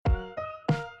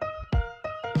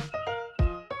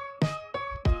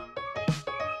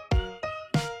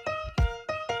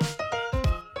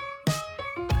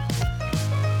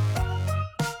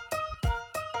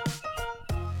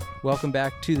Welcome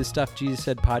back to the Stuff Jesus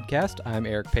Said podcast. I'm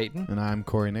Eric Payton. And I'm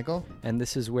Cory Nickel. And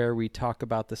this is where we talk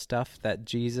about the stuff that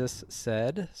Jesus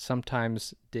said,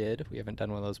 sometimes did. We haven't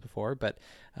done one of those before, but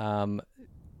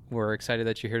we're excited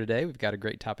that you're here today. We've got a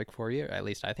great topic for you. At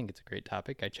least I think it's a great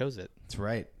topic. I chose it. That's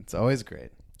right. It's always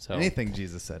great. So anything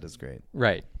Jesus said is great.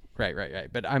 Right.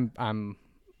 But I'm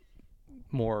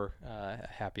more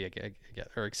happy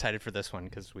or excited for this one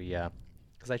because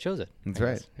I chose it. That's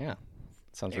right. Yeah.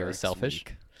 Sounds Eric's really selfish.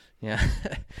 weak. Yeah.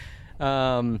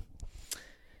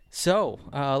 So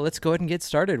let's go ahead and get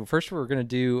started. First, we're going to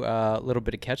do a little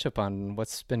bit of catch up on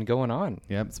what's been going on.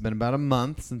 Yep. It's been about a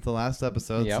month since the last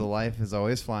episode, Yep. so life is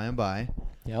always flying by.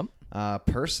 Yep.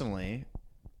 Personally,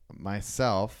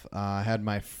 myself, had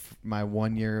my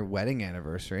 1 year wedding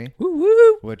anniversary, Woo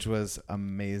woo. which was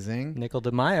amazing. Nickel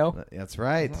de Mayo. That's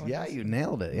right. Is that what Yeah, it is? you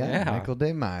nailed it. Yeah. Nickel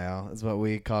de Mayo is what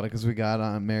we called it because we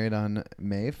got married on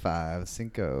May 5,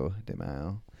 Cinco de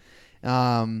Mayo.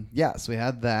 So we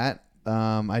had that.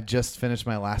 I just finished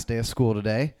my last day of school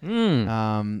today.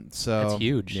 So That's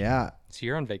huge. Yeah. So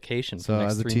you're on vacation for So the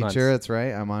next as a 3 teacher, months. that's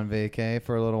right. I'm on vacay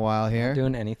for a little while here. Not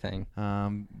doing anything.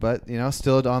 But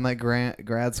still on that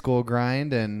grad school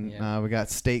grind, and Yeah. we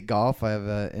got state golf. I have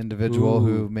an individual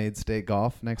who made state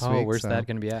golf next week. Where's so that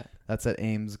going to be at? That's at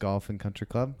Ames Golf and Country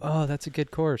Club. Oh, that's a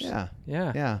good course. Yeah.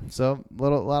 Yeah. Yeah. So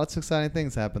lots of exciting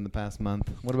things happened the past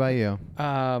month. What about you?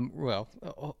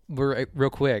 We're real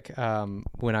quick.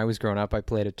 When I was growing up, I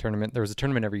played a tournament. There was a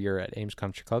tournament every year at Ames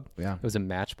Country Club. Yeah. It was a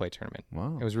match play tournament.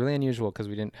 Wow. It was really unusual because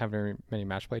we didn't have very many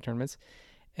match play tournaments.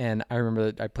 And I remember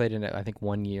that I played in it, I think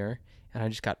 1 year, and I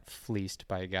just got fleeced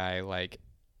by a guy I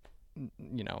think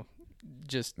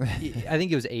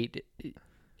it was 8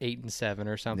 and 7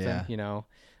 or something, Yeah.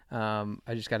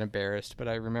 I just got embarrassed, but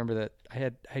I remember that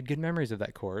I had good memories of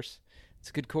that course. It's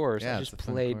a good course. Yeah, I it's just a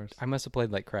fun played. course. I must have played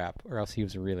like crap, or else he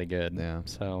was really good. Yeah.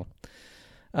 So,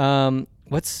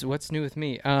 what's new with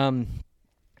me? Not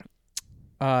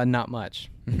much.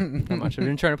 Not much. I've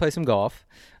been trying to play some golf.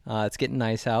 It's getting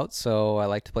nice out, so I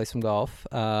like to play some golf.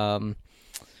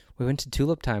 We went to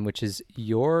Tulip Time, which is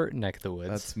your neck of the woods.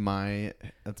 That's my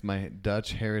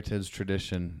Dutch heritage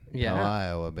tradition. Yeah.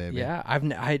 Iowa, baby. Yeah,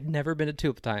 I'd never been to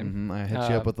Tulip Time. I hit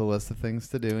you up with a list of things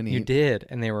to do and eat. You did,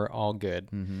 and they were all good.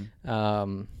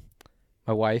 Mm-hmm.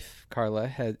 My wife Carla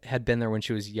had been there when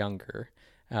she was younger,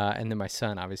 and then my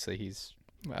son, obviously he's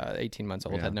 18 months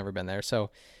old, had never been there,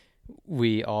 so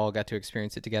we all got to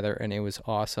experience it together, and it was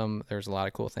awesome. There's a lot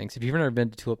of cool things. If you've never been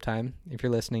to Tulip Time, if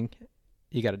you're listening,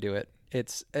 you got to do it.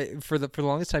 It's for the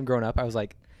longest time growing up, I was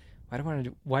like,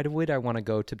 why would I want to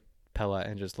go to Pella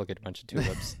and just look at a bunch of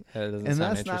tulips? And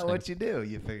that's not what you do.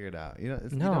 You figure it out. You don't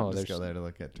just go there to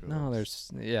look at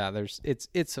tulips. No,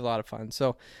 it's a lot of fun.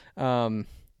 So,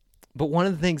 but one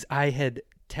of the things I had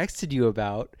texted you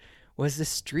about was the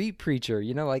street preacher.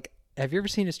 Have you ever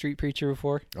seen a street preacher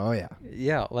before? Oh yeah.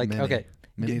 Yeah,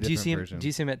 Many do you see him? versions. Do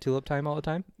you see him at Tulip Time all the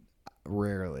time?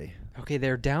 Rarely. Okay,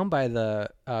 they're down by the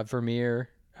Vermeer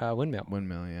windmill.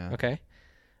 Windmill, yeah. Okay.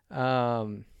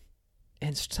 And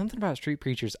something about street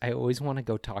preachers, I always want to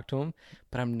go talk to them,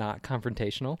 but I'm not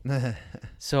confrontational.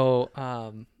 So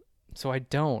I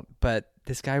don't. But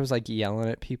this guy was like yelling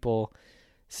at people,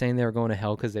 saying they were going to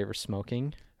hell because they were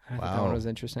smoking. I thought that one was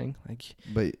interesting.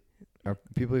 But are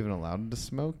people even allowed to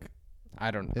smoke? I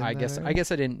don't know. I guess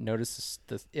I didn't notice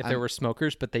if there were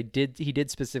smokers, but he did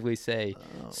specifically say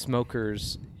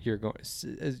smokers,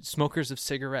 smokers of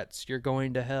cigarettes, you're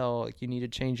going to hell. You need to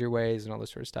change your ways and all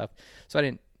this sort of stuff. So I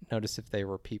didn't notice if they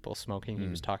were people smoking he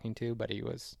was talking to, but he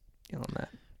was yelling that.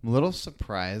 I'm a little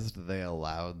surprised they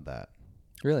allowed that.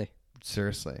 Really?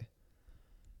 Seriously.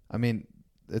 I mean,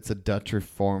 it's a Dutch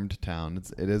Reformed town.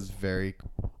 It is very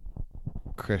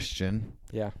Christian.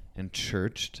 Yeah. And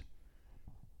churched.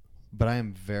 But I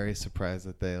am very surprised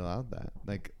that they allowed that.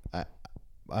 I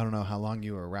don't know how long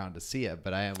you were around to see it,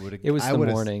 but It was the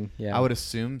morning. Yeah. I would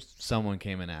assume someone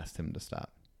came and asked him to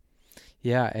stop.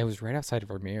 Yeah, it was right outside of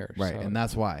Vermeer. Right, so. and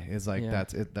that's why. It's like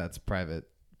that's private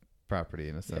property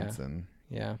in a sense.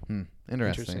 Yeah. And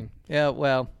interesting. Yeah,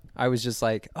 well, I was just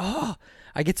like, I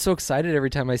get so excited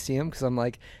every time I see him because I'm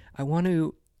like, I want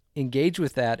to engage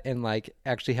with that and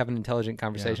actually have an intelligent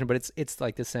conversation. But it's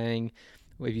like the saying,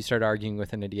 if you start arguing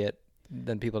with an idiot,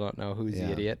 then people don't know who's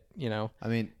the idiot, I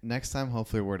mean, next time,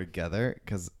 hopefully we're together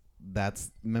because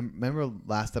remember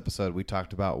last episode we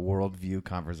talked about worldview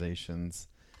conversations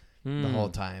the whole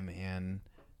time, and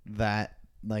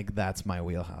that's my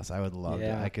wheelhouse. I would love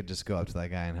to. I could just go up to that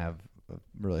guy and have a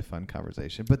really fun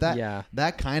conversation. But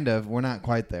that kind of, we're not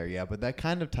quite there yet, but that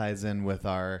kind of ties in with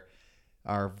our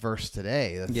verse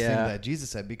today. That's the thing that Jesus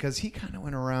said, because he kind of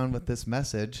went around with this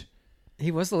message.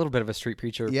 He was a little bit of a street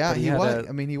preacher. Yeah, but he was.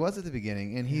 I mean, he was at the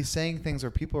beginning, and he's saying things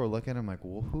where people are looking at him like,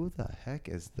 well, who the heck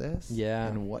is this? Yeah.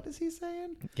 And what is he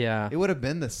saying? Yeah. It would have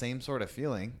been the same sort of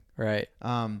feeling. Right.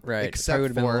 Right. Except would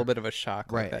have been a for little bit of a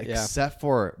shock. right. Like that. Yeah. Except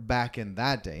for back in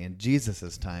that day, in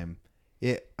Jesus's time,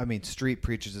 street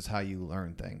preachers is how you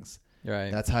learn things.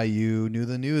 Right. That's how you knew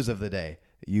the news of the day.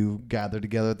 You gathered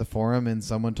together at the forum, and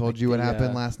someone told you what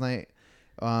happened last night.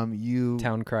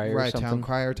 Town crier, or something. Town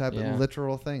crier type of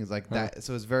literal things like that.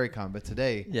 So it's very common. But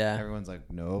today, everyone's like,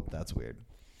 nope, that's weird.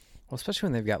 Well, especially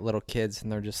when they've got little kids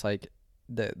and they're just like,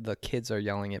 the kids are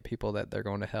yelling at people that they're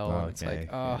going to hell. Okay. It's like,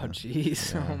 oh,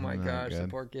 jeez. Oh, my gosh, the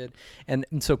poor kid. And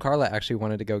so Carla actually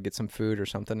wanted to go get some food or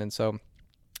something. And so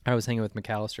I was hanging with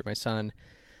McAllister, my son,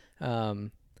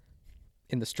 in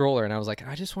the stroller. And I was like,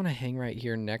 I just want to hang right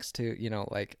here next to,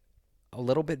 like a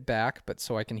little bit back, but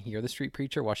so I can hear the street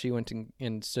preacher while she went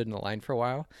and stood in the line for a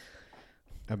while.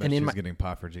 I bet she's getting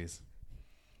Poffertjes.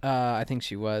 I think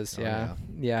she was. Yeah.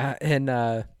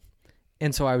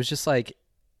 And so I was just like,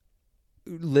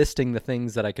 listing the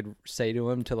things that I could say to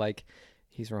him to like,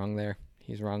 he's wrong there.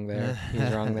 He's wrong there.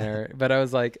 He's wrong there. But I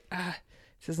was like,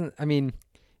 this isn't, I mean,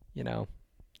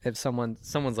 if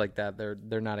someone's like that,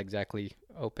 they're not exactly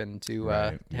open to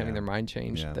having their mind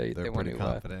changed. Yeah, they they're want pretty to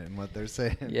confident in what they're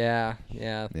saying. Yeah.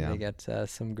 They get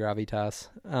some gravitas.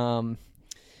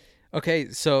 Okay,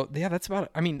 so that's about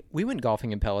it. I mean, we went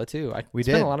golfing in Pella too. We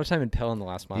spent a lot of time in Pella in the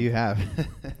last month. You have.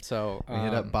 So we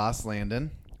hit up Boss Landon.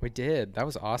 We did. That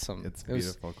was awesome. It's a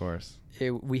beautiful course.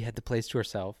 We had the place to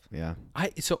ourselves. Yeah.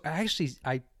 I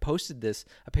posted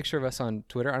a picture of us on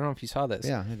Twitter. I don't know if you saw this.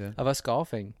 Yeah, I did. Of us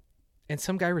golfing, and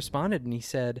some guy responded and he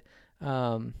said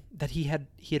that he had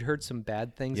heard some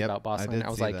bad things about Boss Landon. I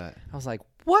was like,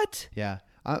 what? Yeah.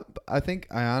 I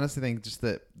honestly think just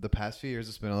that the past few years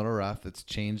it's been a little rough. It's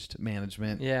changed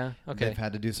management. Yeah. Okay. They've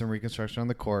had to do some reconstruction on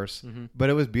the course,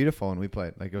 but it was beautiful when we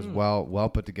played. Like it was well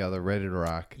put together, ready to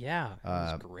rock. Yeah. It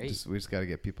was great. We just got to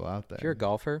get people out there. If you're a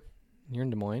golfer, you're in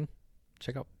Des Moines,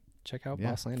 check out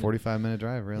Boss Landon. 45-minute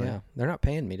drive, really. Yeah. They're not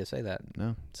paying me to say that.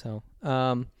 No. So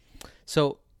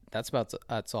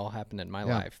that's all happened in my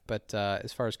life. But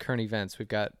as far as current events, we've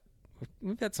got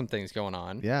some things going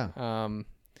on. Yeah.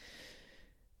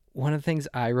 One of the things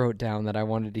I wrote down that I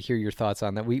wanted to hear your thoughts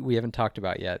on that we haven't talked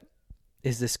about yet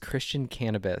is this Christian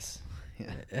cannabis.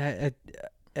 Yeah.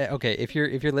 Okay, if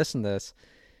you're listening to this,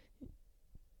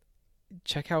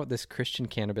 check out this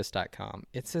ChristianCannabis.com.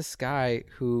 It's this guy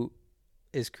who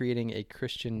is creating a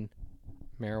Christian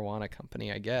marijuana company,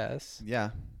 I guess. Yeah.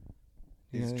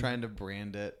 He's trying to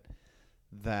brand it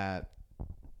that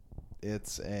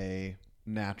it's a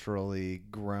naturally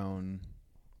grown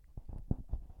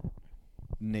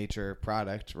nature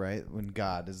product, right? When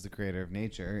God is the creator of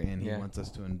nature and he wants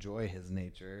us to enjoy his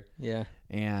nature. Yeah.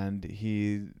 And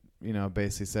he,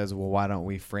 basically says, well, why don't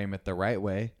we frame it the right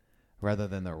way rather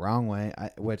than the wrong way?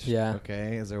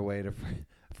 Okay, is there a way to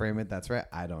frame it that's right?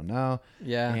 I don't know.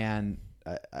 Yeah. And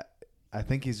I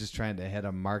think he's just trying to hit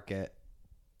a market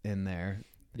in there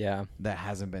that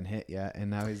hasn't been hit yet, and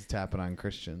now he's tapping on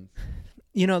Christians.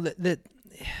 That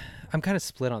I'm kind of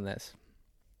split on this.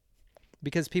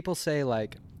 Because people say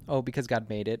like, oh, because God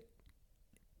made it,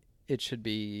 it should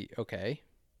be okay,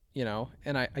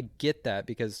 and I get that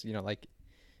because, like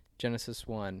Genesis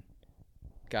 1,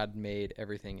 God made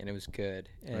everything and it was good.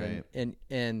 And,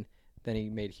 and then he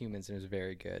made humans and it was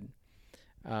very good.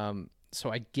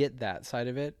 So I get that side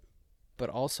of it,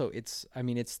 but also it's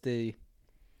the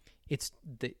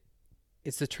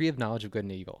tree of knowledge of good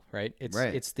and evil, right?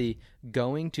 It's the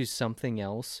going to something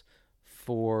else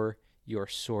for your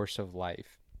source of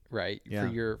life, right? Yeah.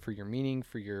 For your meaning,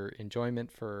 for your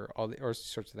enjoyment, for all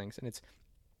sorts of things, and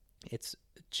it's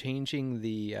changing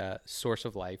the source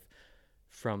of life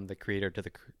from the creator to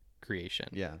the creation.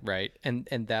 Yeah. Right. And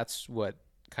that's what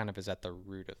kind of is at the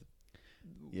root of.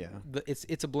 Yeah.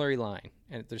 It's a blurry line,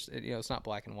 and it's not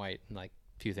black and white, and like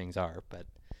few things are, but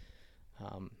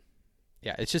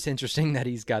yeah, it's just interesting that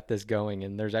he's got this going,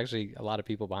 and there's actually a lot of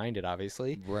people behind it,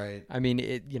 obviously. Right. I mean,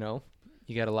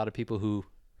 you got a lot of people who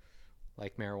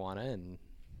like marijuana and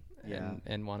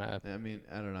want to. I mean,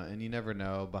 I don't know. And you never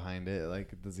know behind it.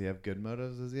 Like, does he have good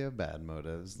motives? Does he have bad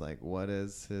motives? Like, what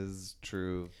is his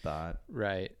true thought?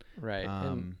 Right.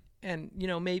 And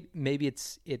maybe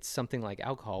it's something like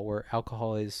alcohol, where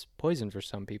alcohol is poison for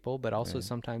some people, but also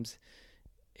sometimes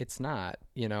it's not,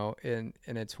 and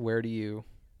it's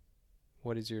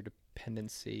what is your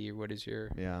dependency, or what is your.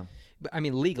 Yeah. But I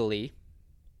mean, legally,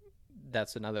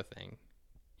 that's another thing.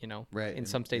 Right. In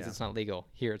some states, it's not legal.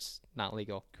 Here, it's not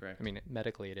legal. Correct. I mean,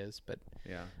 medically it is, but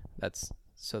that's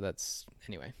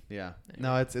anyway. Yeah.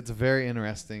 No, it's a very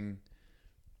interesting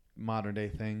modern day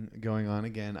thing going on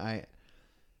again. I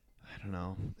don't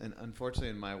know. And unfortunately,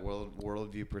 in my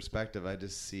worldview perspective, I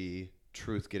just see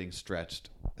truth getting stretched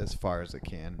as far as it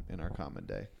can in our common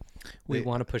day. We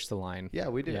want to push the line. Yeah,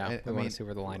 we do. Yeah, we want to see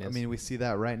where the line is. I mean, we see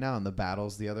that right now in the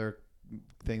battles. The other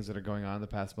things that are going on in the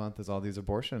past month is all these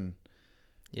abortion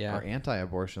or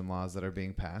anti-abortion laws that are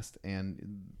being passed.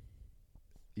 And,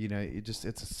 you know,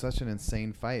 it's such an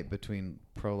insane fight between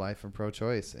pro-life and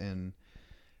pro-choice. And,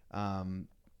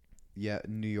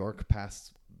 New York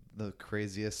passed the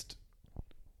craziest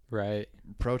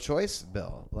pro-choice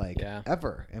bill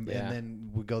ever. And then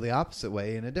we go the opposite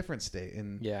way in a different state.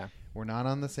 And we're not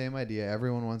on the same idea.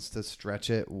 Everyone wants to stretch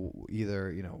it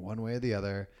either, you know, one way or the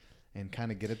other and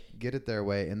kind of get it their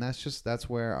way. And that's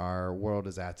where our world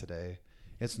is at today.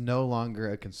 It's no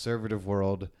longer a conservative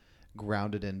world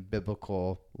grounded in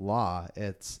biblical law.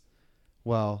 It's,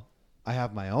 well, I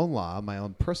have my own law, my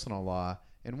own personal law,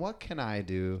 and what can I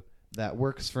do that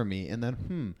works for me? And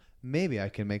then, maybe I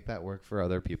can make that work for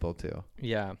other people too.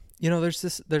 Yeah. You know, there's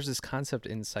this concept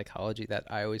in psychology that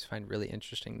I always find really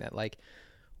interesting, that like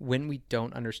when we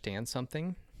don't understand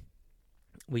something,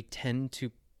 we tend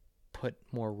to put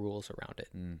more rules around it.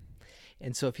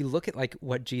 And so if you look at like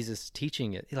what Jesus is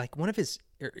teaching, like one of his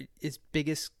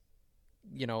biggest,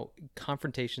 you know,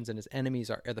 confrontations and his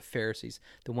enemies are the Pharisees,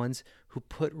 the ones who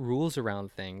put rules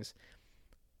around things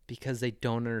because they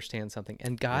don't understand something.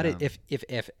 And God,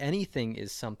 if anything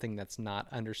is something that's not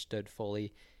understood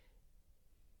fully,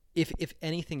 if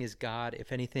anything is God,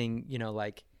 if anything, you know,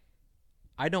 like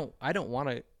I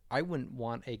wouldn't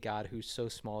want a God who's so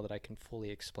small that I can fully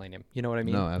explain him. You know what I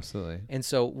mean? No, absolutely. And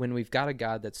so when we've got a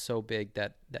God that's so big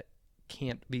that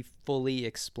can't be fully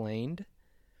explained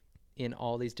in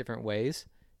all these different ways,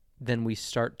 then we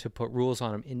start to put rules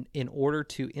on him in order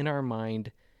to, in our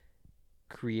mind,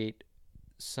 create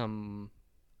some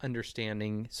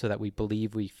understanding so that we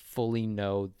believe we fully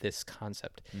know this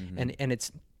concept. And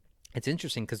it's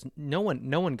interesting because no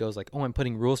one goes like, oh, I'm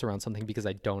putting rules around something because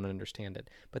I don't understand it.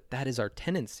 But that is our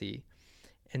tendency.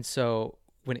 And so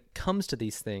when it comes to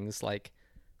these things like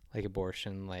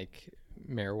abortion, like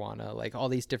marijuana, like all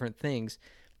these different things,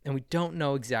 and we don't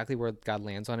know exactly where God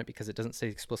lands on it because it doesn't say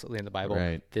explicitly in the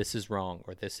Bible, this is wrong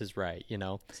or this is right, you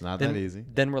know? It's not that easy.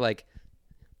 Then we're like,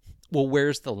 well,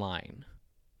 where's the line?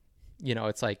 You know,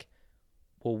 it's like,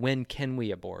 well, when can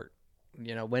we abort?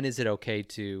 You know, when is it okay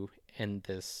to end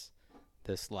this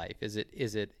life? Is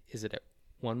it a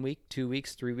 1 week, 2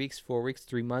 weeks, 3 weeks, 4 weeks,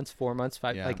 3 months, 4 months,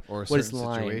 5? Yeah. Like, or what is the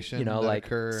line? You know, like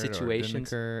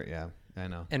situations. Yeah, I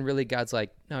know. And really, God's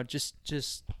like, no,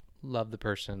 just love the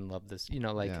person, love this. You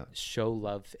know, like show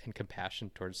love and compassion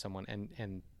towards someone,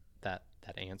 and that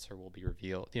answer will be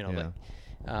revealed. You know,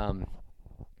 like.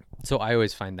 So I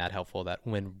always find that helpful, that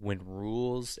when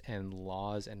rules and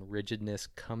laws and rigidness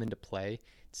come into play,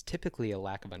 it's typically a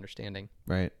lack of understanding.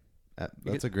 Right.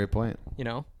 That's a great point. You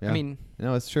know, I mean,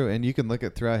 no, it's true. And you can look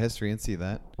at throughout history and see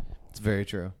that it's very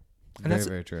true. Very,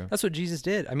 very true. That's what Jesus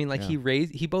did. I mean, like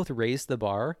he both raised the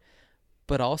bar,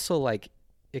 but also like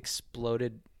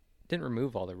exploded, didn't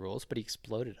remove all the rules, but he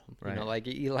exploded them. Right. You know, like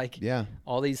he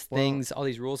all these things, all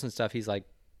these rules and stuff. He's like,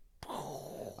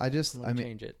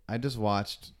 change it. I just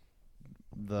watched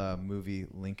the movie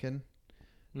Lincoln,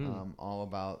 all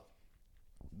about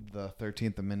the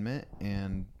 13th Amendment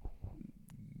and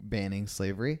banning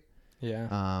slavery.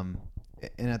 Yeah.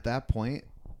 And at that point,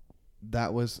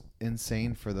 that was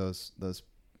insane for those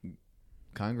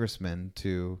congressmen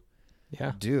to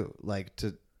do, like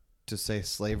to say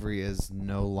slavery is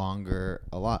no longer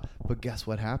a law. But guess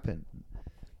what happened?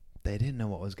 They didn't know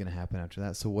what was going to happen after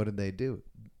that. So what did they do?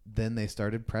 Then they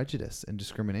started prejudice and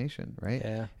discrimination, right?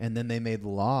 Yeah. And then they made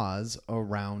laws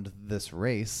around this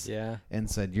race and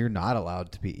said, you're not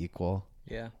allowed to be equal.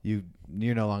 Yeah.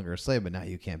 You're no longer a slave, but now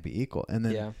you can't be equal. And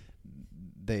then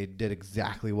they did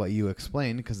exactly what you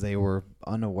explained because they were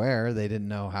unaware. They didn't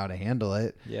know how to handle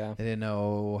it. Yeah. They didn't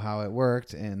know how it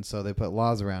worked. And so they put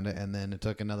laws around it. And then it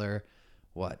took another,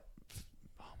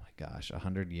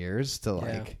 100 years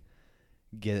to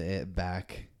get it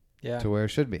back to where it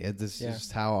should be. It's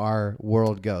just how our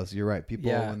world goes. You're right.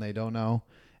 People, when they don't know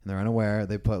and they're unaware,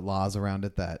 they put laws around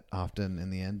it that often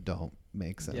in the end don't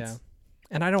make sense. Yeah.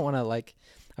 And I don't want to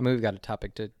we've got a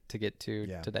topic to get to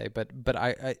today, but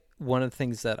I one of the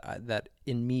things that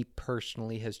in me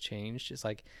personally has changed is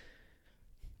like,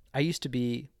 I used to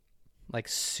be like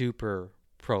super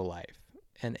pro-life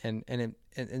and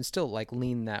still like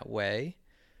lean that way.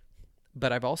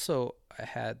 But I've also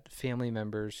had family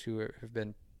members who have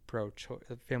been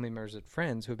family members and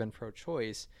friends who have been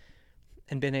pro-choice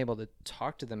and been able to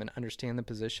talk to them and understand the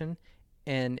position.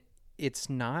 And it's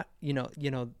not,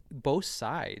 both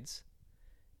sides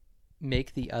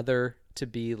make the other to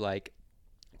be like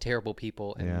terrible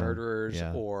people and murderers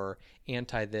or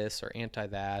anti this or anti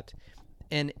that.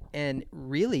 And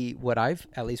really what I've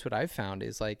found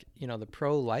is like, the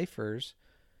pro-lifers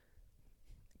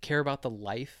care about the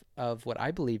life of what I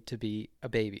believe to be a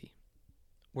baby.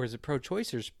 Whereas the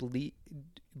pro-choicers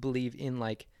believe in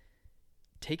like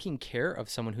taking care of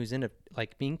someone who's in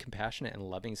being compassionate and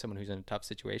loving someone who's in a tough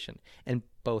situation. And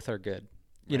both are good.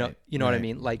 You know what I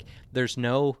mean? Like there's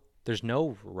no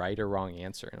right or wrong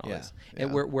answer in all this.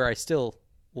 And where I still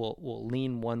will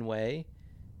lean one way,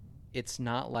 it's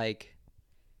not like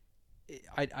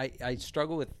I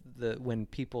struggle with when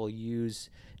people use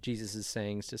Jesus's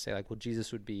sayings to say like, well,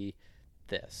 Jesus would be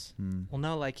this. Well,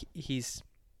 no, like he's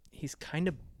kind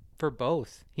of for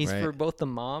both. He's for both the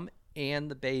mom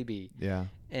and the baby. Yeah.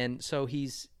 And so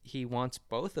he wants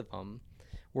both of them.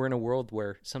 We're in a world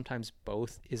where sometimes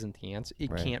both isn't the answer.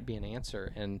 It can't be an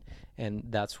answer. And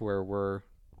that's where we're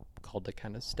called to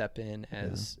kind of step in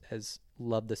as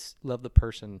love the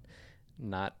person,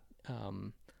 not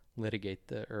litigate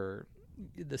the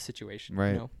situation.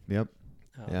 Right. Yep.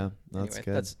 That's anyway,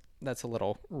 good. That's a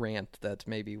little rant that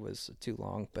maybe was too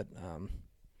long, but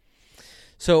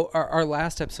so our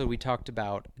last episode we talked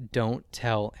about don't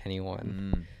tell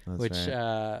anyone, which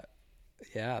right.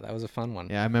 That was a fun one.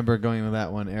 Yeah, I remember going to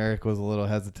that one. Eric was a little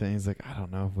hesitant. He's like, I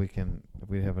don't know if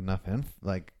we have enough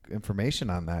information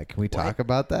on that. Can we talk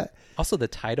about that? Also, the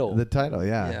title. The title,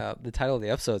 yeah. Yeah, the title of the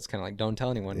episode is kind of like, don't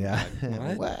tell anyone. Yeah.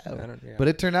 Like, what? Wow. But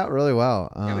it turned out really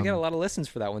well. We got a lot of listens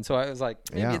for that one. So I was like,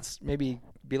 maybe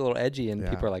be a little edgy, and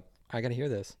people are like, I got to hear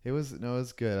this. It was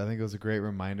good. I think it was a great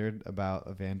reminder about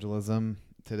evangelism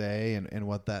today and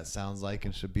what that sounds like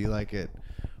and should be like. It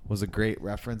was a great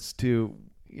reference to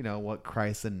what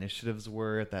Christ's initiatives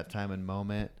were at that time and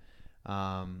moment.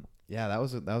 That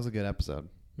was a good episode.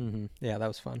 Mm-hmm. Yeah, that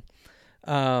was fun.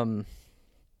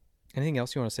 Anything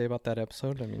else you want to say about that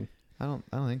episode? I mean, I don't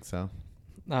think so.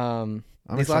 I'm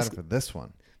excited for this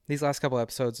one. These last couple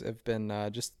episodes have been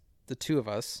just the two of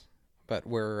us, but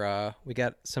we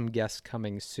got some guests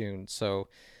coming soon, so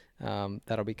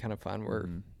that'll be kind of fun. We're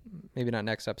maybe not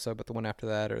next episode, but the one after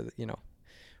that, or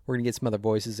we're gonna get some other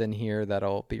voices in here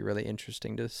that'll be really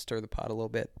interesting to stir the pot a little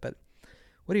bit. But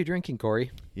what are you drinking, Cory?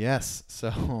 Yes,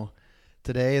 so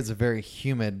today is a very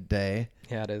humid day.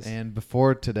 Yeah, it is. And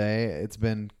before today, it's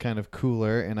been kind of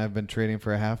cooler, and I've been training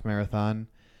for a half marathon.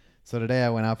 So today I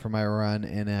went out for my run,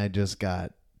 and I just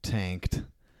got tanked.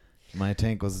 My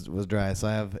tank was dry, so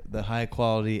I have the high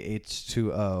quality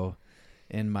H2O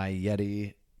in my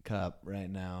Yeti cup right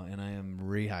now, and I am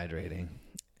rehydrating.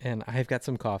 And I've got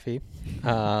some coffee.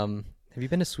 Have you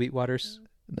been to Sweetwater's?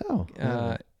 No.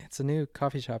 It's a new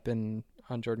coffee shop on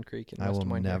Jordan Creek in West Des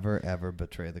Moines. I will never, ever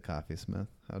betray the coffee smith.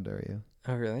 How dare you?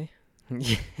 Oh, really?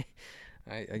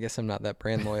 I guess I'm not that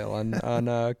brand loyal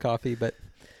on coffee, but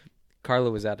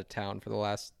Carla was out of town for the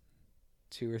last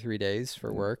 2 or 3 days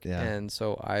for work. Yeah. And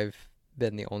so I've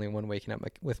been the only one waking up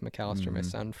with McAllister, my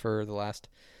son, for the last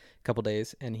couple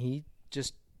days. And he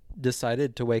just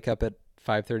decided to wake up at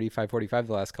 5:30, 5:45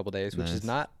 the last couple days, which is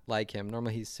not like him.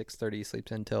 Normally he's 6:30, he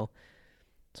sleeps until.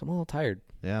 So I'm a little tired.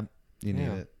 Yeah, you need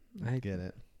it. I get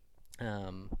it.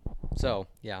 So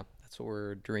yeah, that's what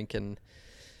we're drinking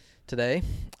today.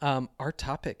 Our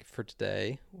topic for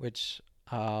today, which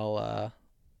I'll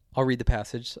read the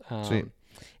passage. Sweet.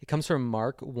 It comes from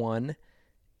Mark 1,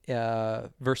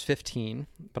 verse 15,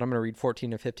 but I'm going to read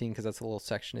 14 to 15 because that's the little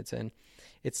section it's in.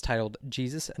 It's titled,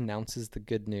 Jesus Announces the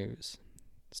Good News.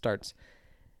 It starts,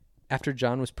 after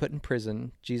John was put in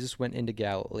prison, Jesus went into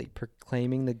Galilee,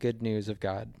 proclaiming the good news of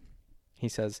God. He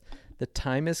says, the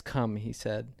time has come, he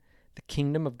said. The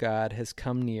kingdom of God has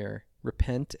come near.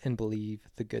 Repent and believe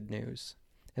the good news.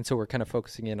 And so we're kind of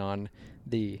focusing in on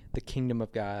the kingdom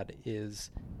of God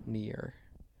is near.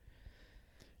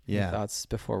 Yeah. Any thoughts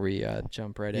before we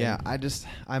jump right in? Yeah,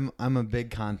 I'm a big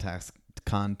context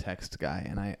guy,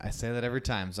 and I say that every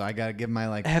time. So I got to give my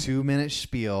 2-minute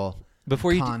spiel.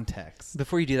 Before you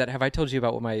do that, have I told you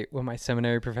about what my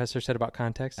seminary professor said about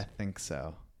context? I think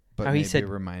so. But how maybe he said,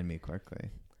 remind me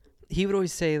quickly. He would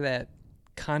always say that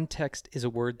context is a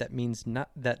word that means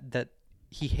not that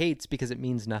he hates because it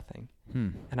means nothing.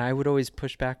 And I would always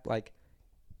push back like,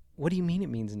 what do you mean it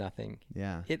means nothing?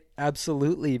 Yeah. It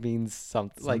absolutely means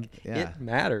something. It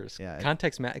matters. Yeah,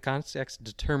 context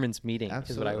determines meaning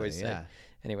is what I always say. Yeah.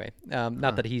 Anyway,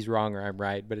 not that he's wrong or I'm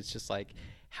right, but it's just like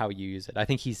how you use it. I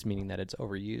think he's meaning that it's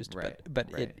overused, right, but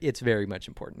it's very much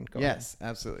important. Yes,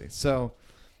 absolutely. So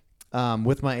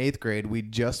with my 8th grade, we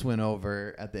just went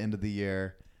over at the end of the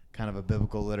year kind of a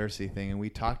biblical literacy thing, and we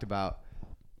talked about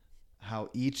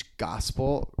each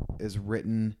gospel is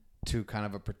written to kind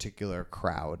of a particular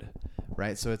crowd,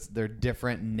 right? So they're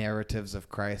different narratives of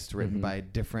Christ written by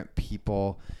different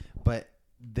people, but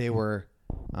they were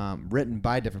written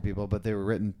by different people, but they were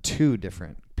written to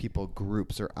different people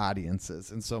groups or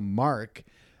audiences. And so Mark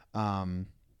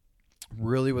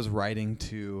really was writing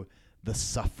to the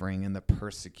suffering and the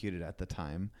persecuted at the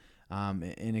time.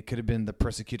 And it could have been the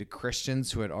persecuted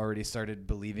Christians who had already started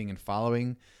believing and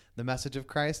following the message of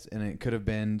Christ. And it could have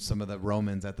been some of the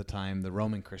Romans at the time, the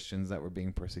Roman Christians that were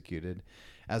being persecuted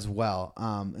as well.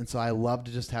 And so I love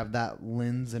to just have that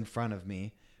lens in front of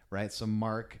me, right? So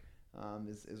Mark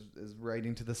is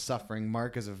writing to the suffering.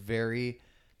 Mark is a very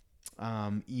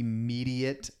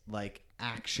immediate, like,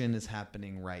 action is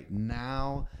happening right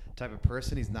now type of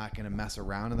person. He's not going to mess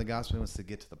around in the gospel. He wants to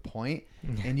get to the point.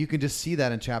 And you can just see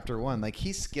that in chapter 1. Like,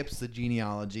 he skips the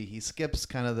genealogy. He skips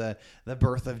kind of the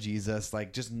birth of Jesus,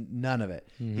 like, just none of it.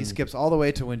 He skips all the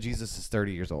way to when Jesus is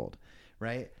 30 years old,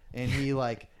 right? And he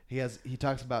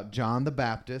talks about John the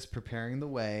Baptist preparing the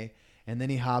way, and then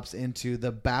he hops into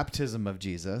the baptism of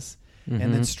Jesus.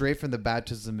 And then straight from the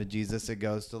baptism of Jesus, it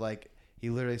goes to, like, he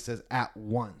literally says at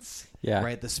once,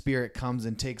 right? The Spirit comes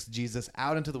and takes Jesus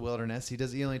out into the wilderness.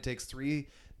 He only takes 3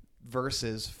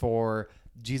 verses for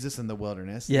Jesus in the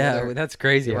wilderness. Yeah, that's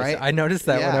crazy. Right? I noticed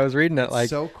that when I was reading it, like,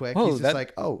 so quick. He's just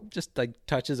like, just like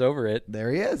touches over it.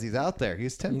 There he is. He's out there.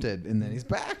 He's tempted, and then he's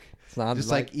back. It's not just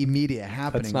like immediate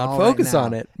happening. Let's not focus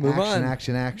on it. Move on.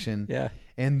 Action. Yeah.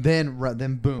 And then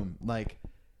boom, like,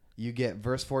 you get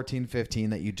verse 14,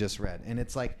 15 that you just read. And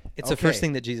it's like, it's the first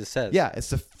thing that Jesus says. Yeah. It's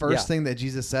the first thing that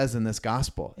Jesus says in this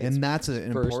gospel. And that's an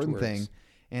important thing.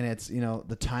 And it's,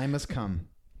 the time has come.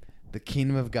 The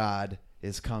kingdom of God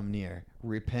is come near.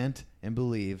 Repent and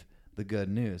believe the good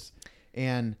news.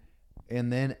 And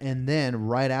then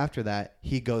right after that,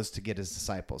 he goes to get his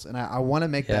disciples. And I want to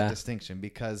make that distinction,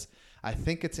 because I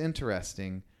think it's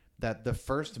interesting that the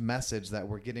first message that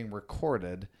we're getting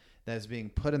recorded that is being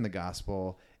put in the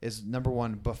gospel is, number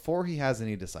one, before he has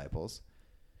any disciples.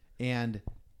 And,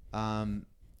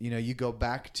 you go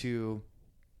back to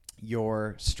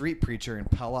your street preacher in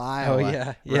Pella, Iowa. Oh,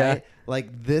 yeah. Yeah. Right?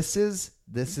 Like, this is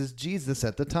Jesus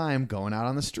at the time going out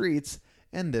on the streets,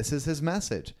 and this is his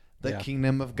message. The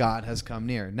kingdom of God has come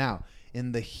near. Now,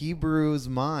 in the Hebrews'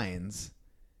 minds,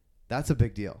 that's a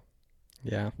big deal.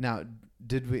 Yeah. Now,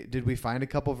 did we find a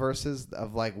couple verses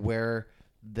of, like, where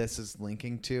this is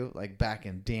linking to, like, back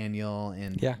in Daniel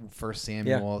and 1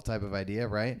 Samuel type of idea,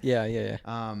 right? Yeah.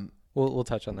 We'll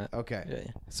touch on that. Okay.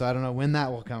 Yeah. So I don't know when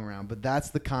that will come around, but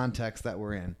that's the context that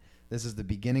we're in. This is the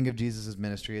beginning of Jesus'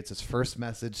 ministry. It's his first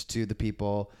message to the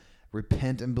people.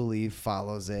 Repent and believe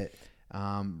follows it.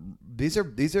 These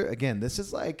are again, this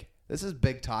is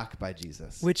big talk by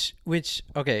Jesus. Which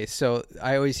okay, so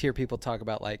I always hear people talk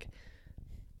about, like,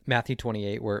 Matthew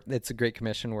 28, where it's a great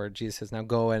commission where Jesus says, now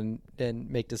go and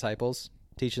make disciples,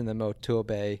 teaching them to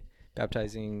obey,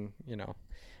 baptizing,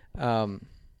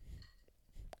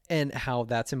 and how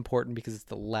that's important because it's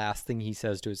the last thing he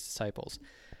says to his disciples.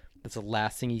 That's the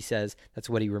last thing he says. That's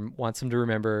what he wants them to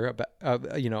remember about,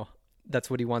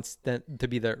 that's what he wants to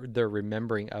be the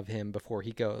remembering of him before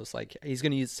he goes. Like, he's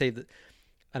going to say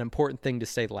an important thing to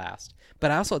say last, but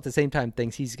also at the same time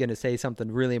thinks he's going to say something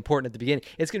really important at the beginning.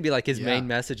 It's going to be like his main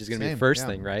message is going to be the first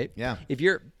thing, right? Yeah. If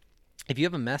you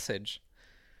have a message,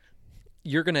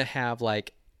 you're going to have,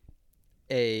 like,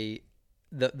 the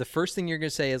first thing you're going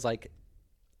to say is, like,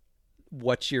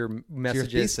 what your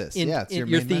message is. It's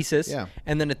your thesis.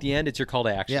 And then at the end, it's your call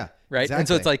to action. Yeah. Right. Exactly. And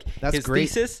so it's like that's his great.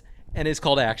 thesis and his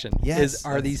call to action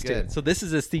are these good. two. So this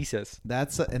is his thesis.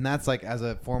 That's like, as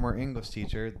a former English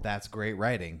teacher, that's great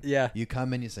writing. Yeah. You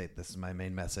come and you say, this is my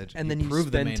main message. And then you prove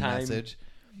spend the main time, message.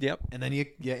 Yep. And then you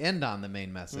end on the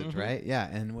main message, right? Yeah.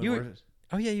 And you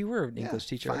were an English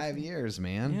teacher. 5 years,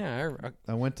 man. Yeah.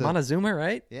 I went to Montezuma,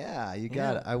 right? Yeah, you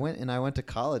got it. I went to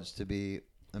college to be.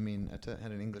 I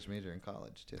had an English major in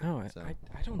college too. Oh, so I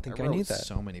don't think I wrote knew that.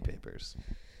 So many papers.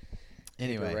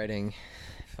 Anyway, paper writing,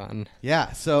 fun.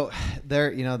 Yeah. So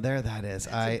there that is.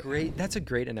 That's a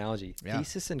great analogy. Yeah.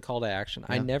 Thesis and call to action.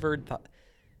 Yeah. I never thought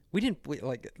we did not. We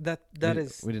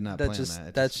did not plan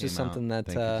that. That's just something that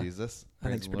Thank you, Jesus. I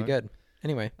think is pretty good.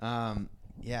 Anyway.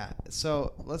 Yeah.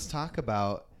 So let's talk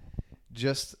about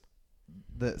just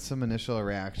some initial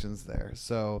reactions there.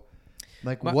 So,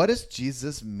 like, what is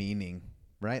Jesus meaning?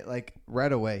 Right? Like,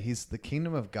 right away, the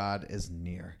kingdom of God is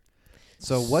near.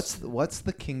 So what's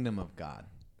the kingdom of God?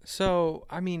 So,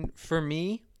 for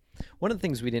me, one of the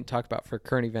things we didn't talk about for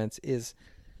current events is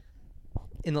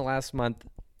in the last month,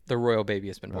 the royal baby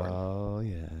has been born. Oh,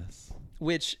 yes.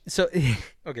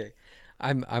 Okay,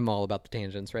 I'm all about the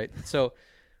tangents, right? So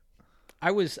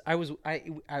I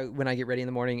when I get ready in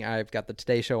the morning, I've got the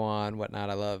Today Show on, whatnot.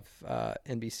 I love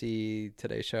NBC,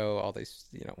 Today Show, all these,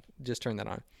 just turn that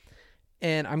on.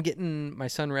 And I'm getting my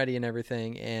son ready and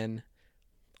everything, and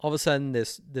all of a sudden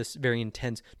this very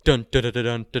intense dun dun dun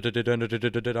dun dun dun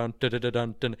dun dun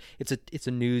dun dun.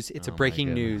 It's a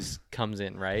breaking news comes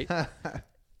in, right?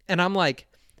 And I'm like,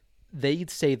 they'd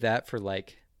save that for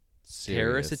like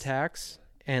terrorist attacks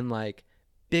and like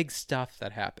big stuff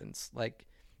that happens, like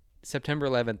September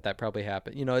 11th. That probably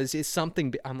happened. It's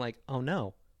something. I'm like, oh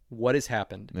no, what has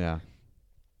happened? Yeah.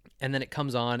 And then it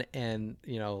comes on, and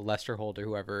Lester Holt or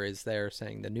whoever is there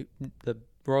saying the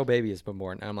royal baby has been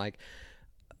born, and I'm like,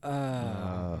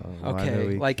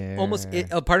 okay, like care? Almost.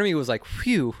 A part of me was like,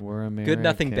 phew, good,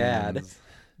 nothing bad,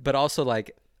 but also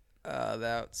like,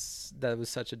 that was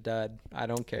such a dud. I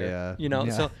don't care.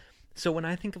 Yeah. So when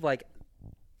I think of like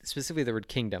specifically the word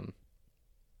kingdom,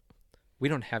 we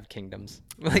don't have kingdoms.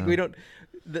 Like we don't.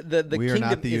 The we kingdom are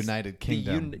not the United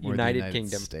Kingdom. United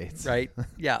Kingdom States, right?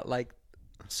 Yeah, like.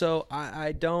 So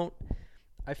I don't.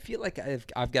 I feel like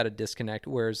I've got a disconnect.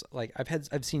 Whereas like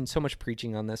I've seen so much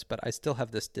preaching on this, but I still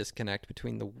have this disconnect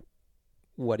between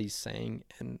what he's saying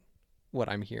and what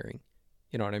I'm hearing.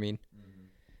 You know what I mean?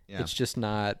 Yeah. It's just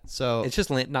not. So it's just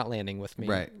not landing with me.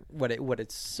 Right. What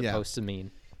it's supposed to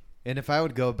mean. And if I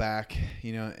would go back,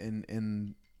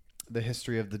 in the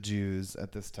history of the Jews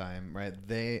at this time, right?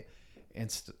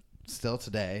 Still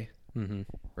today. Mm-hmm.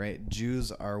 Right,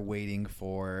 Jews are waiting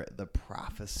for the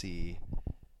prophecy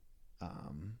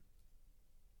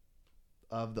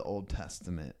of the Old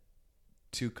Testament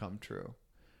to come true,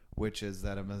 which is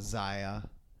that a Messiah,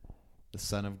 the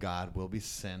Son of God, will be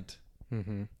sent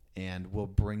and will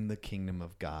bring the kingdom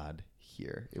of God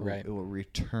here. It will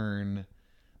return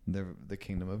the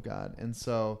kingdom of God. And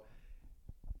so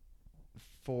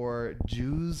for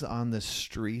Jews on the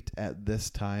street at this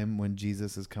time when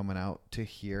Jesus is coming out to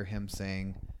hear him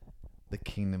saying, the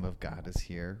kingdom of God is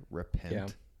here,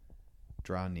 repent,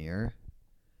 draw near,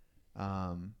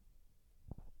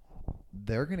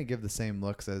 they're going to give the same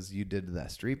looks as you did to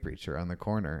that street preacher on the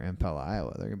corner in Pella,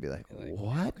 Iowa. They're going to be like,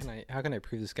 what? How can I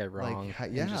prove this guy wrong?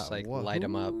 Like, and just like light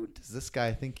him up. Who does this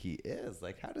guy think he is?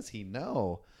 Like, how does he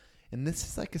know? And this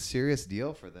is like a serious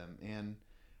deal for them. And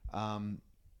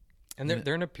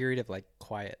they're in a period of like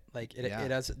quiet. Like they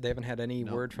haven't had any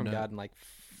word from God in like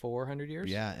 400 years.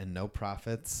 Yeah, and no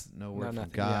prophets, no word from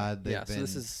God. Yeah. They've So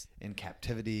this is in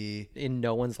captivity in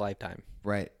no one's lifetime.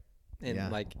 Right.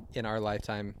 Like in our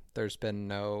lifetime, there's been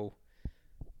no,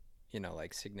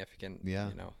 like significant.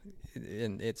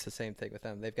 And it's the same thing with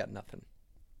them. They've got nothing.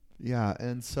 Yeah,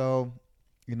 and so,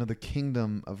 the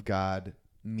kingdom of God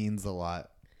means a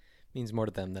lot. Means more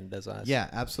to them than it does us. Yeah,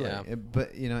 absolutely. Yeah.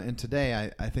 But, and today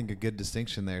I think a good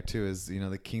distinction there too is,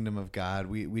 the kingdom of God.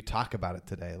 We talk about it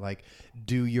today. Like,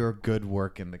 do your good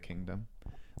work in the kingdom.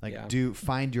 Like,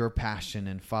 find your passion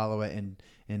and follow it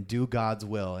and do God's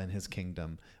will in his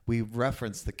kingdom. We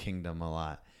reference the kingdom a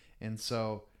lot. And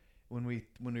so when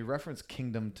we reference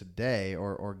kingdom today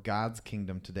or God's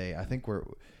kingdom today, I think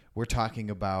we're talking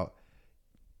about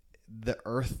the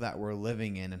earth that we're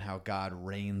living in and how God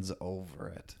reigns over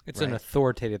it. It's an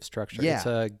authoritative structure.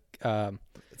 Yeah.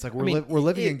 It's like we're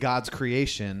living in God's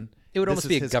creation. It would almost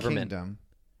be a government. Kingdom.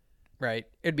 Right.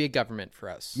 It'd be a government for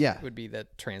us. Yeah. It would be the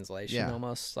translation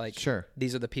almost. Like, sure.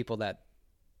 These are the people that,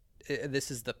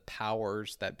 this is the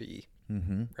powers that be.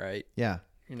 Mm-hmm. Right. Yeah.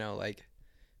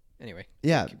 Anyway.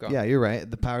 Yeah. Yeah, you're right.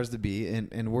 The powers that be.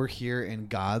 And we're here in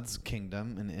God's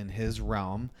kingdom and in his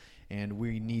realm. And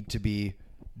we need to be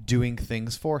doing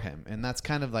things for him. And that's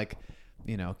kind of like,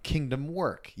 kingdom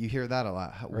work. You hear that a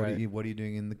lot. What are you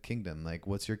doing in the kingdom? Like,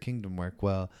 what's your kingdom work?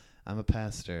 Well, I'm a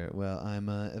pastor. Well, I'm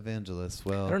an evangelist.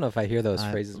 Well, I don't know if I hear those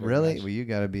phrases. Really? Well, you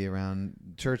got to be around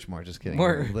church more. Just kidding.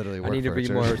 Literally work I need to be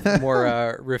church.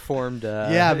 more reformed.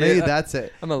 Yeah, maybe that's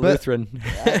it. I'm a Lutheran.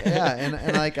 Yeah,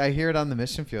 and like I hear it on the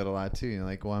mission field a lot too.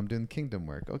 Like, well, I'm doing kingdom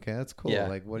work. Okay, that's cool. Yeah,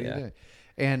 like, what are you doing?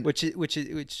 And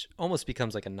which almost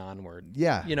becomes like a non-word.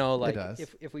 Yeah, like it does.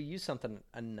 if we use something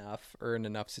enough or in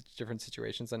enough different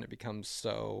situations, then it becomes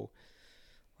so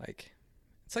like,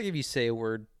 it's like if you say a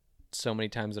word so many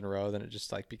times in a row, then it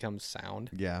just like becomes sound.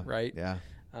 Yeah. Right. Yeah.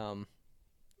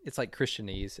 It's like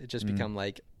Christianese. It just become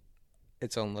like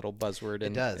its own little buzzword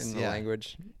in the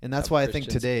language. And that's why Christians. I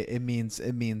think today it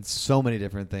means so many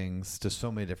different things to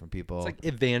so many different people. It's like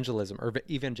evangelism or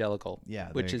evangelical. Yeah.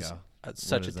 Which is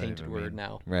such a tainted word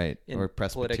now. Right. Or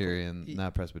Presbyterian,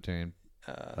 not Presbyterian,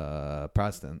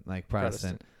 Protestant. Like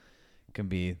Protestant can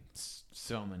be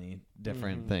so many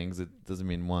different things. It doesn't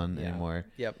mean one anymore.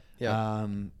 Yep.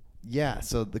 Yeah.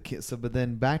 So but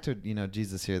then back to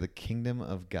Jesus here. The kingdom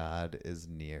of God is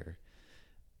near.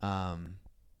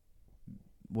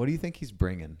 What do you think he's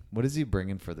bringing? What is he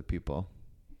bringing for the people?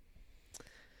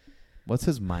 What's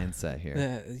his mindset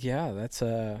here? Yeah, that's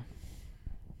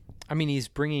I mean, he's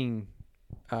bringing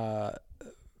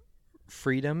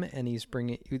freedom, and he's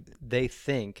bringing. They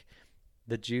think,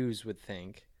 the Jews would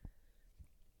think,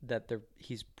 that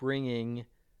he's bringing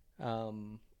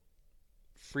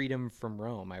freedom from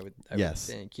Rome. I would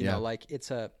think, you know, like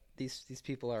it's these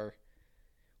people are,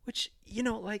 which, you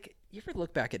know, like, you ever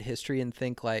look back at history and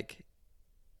think, like,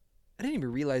 I didn't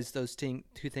even realize those two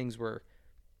things were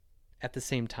at the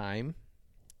same time,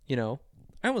 you know.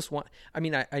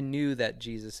 I knew that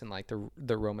Jesus and, like,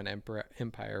 the Roman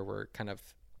Empire were kind of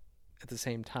at the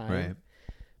same time, right?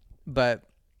 But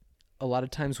a lot of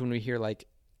times when we hear, like,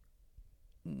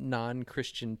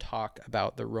 non-Christian talk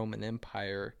about the Roman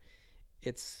Empire,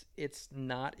 it's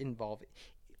not involving.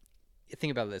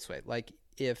 Think about it this way: like,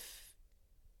 if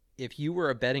you were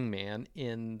a betting man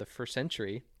in the first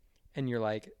century, and you're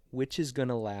like, which is going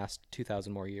to last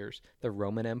 2,000 more years, the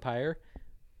Roman Empire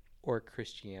or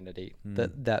Christianity?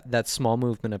 That small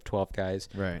movement of 12 guys,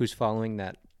 right, who's following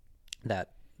that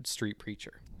street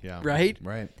preacher. Yeah. Right?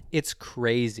 Right. It's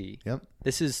crazy. Yep.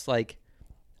 This is like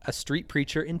a street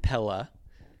preacher in Pella.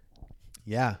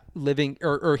 Yeah. Living,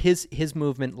 or his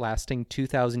movement lasting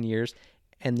 2,000 years,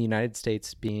 and the United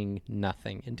States being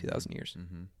nothing in 2,000 years.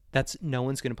 Mm-hmm. That's, no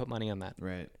one's going to put money on that.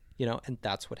 Right. You know, and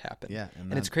that's what happened. Yeah.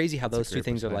 And it's crazy how those two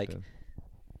things are like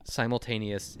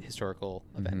simultaneous historical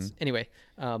events. Mm-hmm. Anyway,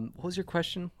 what was your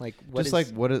question? Like,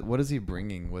 what is he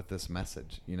bringing with this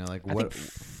message? You know, like, I think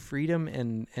freedom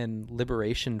and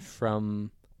liberation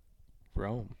from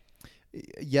Rome.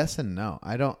 Yes and no.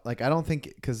 I don't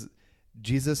think, because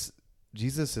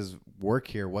Jesus's work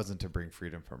here wasn't to bring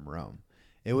freedom from Rome.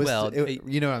 It was,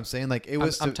 you know what I'm saying? Like, it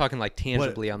was. I'm talking like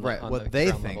tangibly on what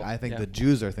they think. Level. I think the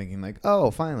Jews are thinking like,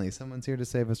 oh, finally, someone's here to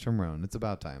save us from Rome. It's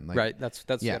about time. Like, right. That's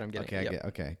what I'm getting. Okay.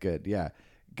 Okay. Good. Yeah.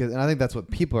 And I think that's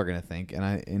what people are going to think.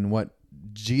 And what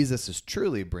Jesus is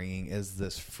truly bringing is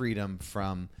this freedom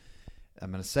from.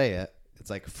 I'm going to say it. It's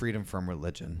like freedom from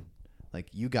religion. Like,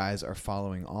 you guys are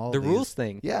following all the rules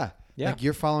thing. Yeah. Like,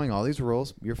 you're following all these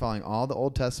rules. You're following all the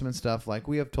Old Testament stuff like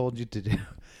we have told you to do.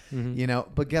 Mm-hmm. You know,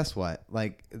 but guess what?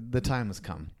 Like, the time has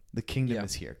come. The kingdom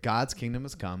is here. God's kingdom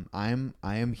has come. I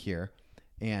am here,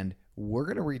 and we're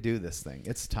going to redo this thing.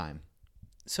 It's time.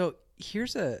 So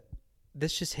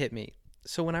this just hit me.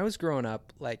 So when I was growing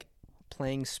up, like,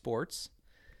 playing sports,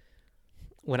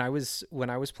 when I was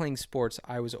playing sports,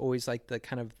 I was always like the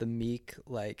kind of the meek,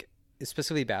 like,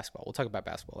 especially basketball. We'll talk about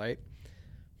basketball, right?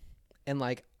 And,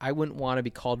 like, I wouldn't want to be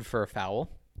called for a foul.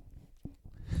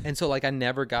 And so, like, I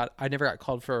never got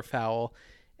called for a foul,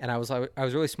 and I was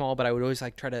really small, but I would always,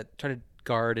 like, try to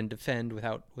guard and defend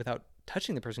without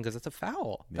touching the person, because that's a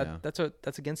foul. Yeah.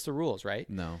 That's against the rules, right?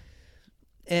 No.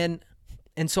 And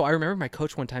so I remember my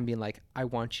coach one time being like, "I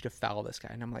want you to foul this guy,"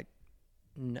 and I'm like,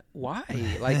 no, "Why?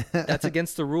 Like, that's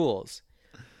against the rules."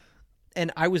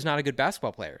 And I was not a good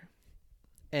basketball player,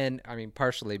 and I mean,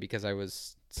 partially because I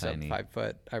was sub 5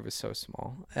 foot. I was so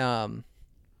small.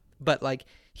 But, like,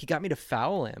 he got me to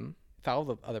foul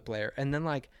the other player. And then,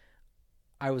 like,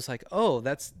 I was like, oh,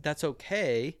 that's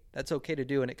okay. That's okay to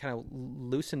do. And it kind of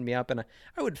loosened me up. And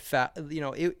I would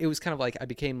it was kind of like I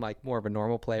became, like, more of a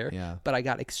normal player. Yeah. But I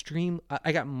got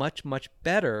much, much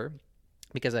better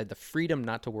because I had the freedom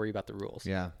not to worry about the rules.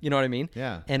 Yeah. You know what I mean?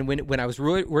 Yeah. And when I was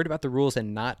really worried about the rules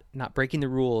and not breaking the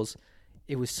rules,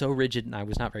 it was so rigid and I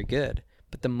was not very good.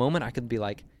 But the moment I could be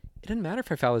like, it doesn't matter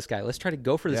if I foul this guy. Let's try to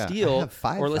go for the steal,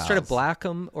 or let's try to block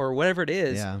him, or whatever it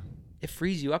is. Yeah. It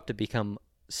frees you up to become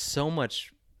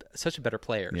such a better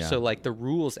player. Yeah. So, like, the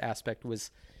rules aspect was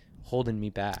holding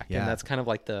me back, and that's kind of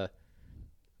like the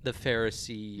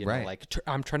Pharisee, you know, like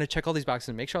I'm trying to check all these boxes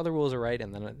and make sure all the rules are right,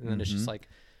 and then it's just like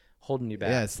holding you back.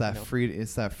 Yeah, it's that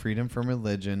It's that freedom from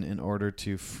religion in order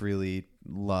to freely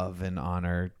love and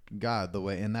honor God the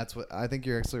way, and that's what I think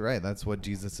you're actually right. That's what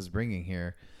Jesus is bringing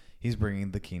here. He's bringing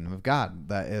the kingdom of God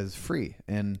that is free,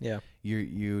 and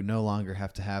you no longer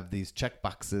have to have these check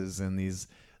boxes and these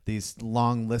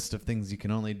long list of things you can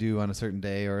only do on a certain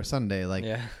day or a Sunday. Like,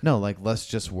 no, like, let's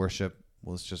just worship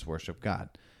God,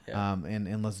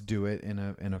 and let's do it in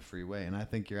a free way. And I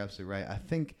think you're absolutely right. I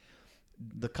think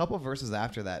the couple verses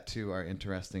after that too are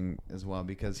interesting as well,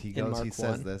 because he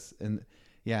says this in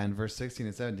verse 16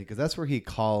 and 17, because that's where he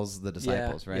calls the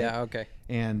disciples, right? Yeah, okay.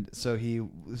 And so he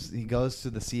goes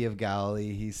to the Sea of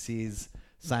Galilee. He sees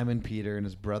Simon Peter and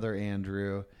his brother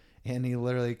Andrew, and he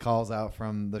literally calls out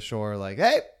from the shore like,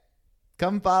 "Hey,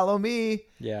 come follow me."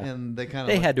 Yeah. And they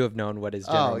had to have known what his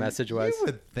general message was. You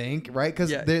would think, right? Because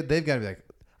they've got to be like,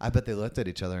 I bet they looked at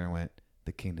each other and went,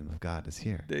 the kingdom of God is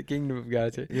here. The kingdom of God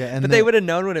is here. Yeah, but they would have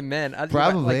known what it meant.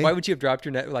 Probably. Like, why would you have dropped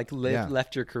your net? Like,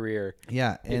 left your career?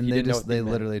 Yeah, and they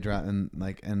literally drop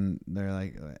and they're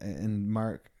like, and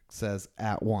Mark says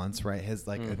at once, right? His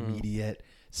like immediate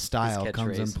style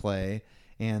comes in play,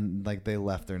 and like they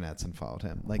left their nets and followed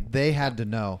him. Like they had to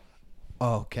know,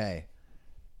 okay,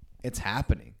 it's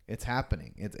happening. It's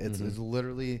happening. It's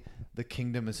literally the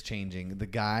kingdom is changing. The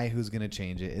guy who's going to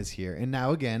change it is here. And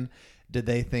now again, did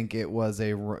they think it was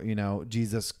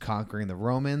Jesus conquering the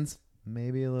Romans?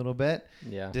 Maybe a little bit.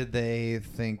 Yeah. Did they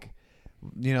think,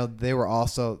 they were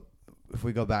also, if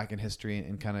we go back in history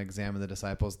and kind of examine the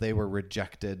disciples, they were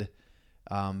rejected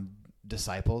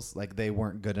disciples. Like they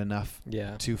weren't good enough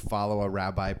to follow a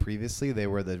rabbi previously. They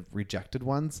were the rejected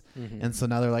ones. And so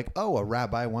now they're like, oh, a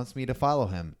rabbi wants me to follow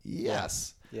him.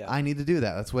 Yes. Yeah. I need to do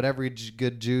that. That's what every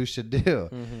good Jew should do.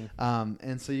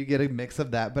 And so you get a mix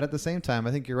of that. But at the same time,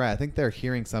 I think you're right. I think they're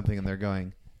hearing something and they're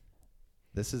going,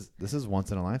 this is once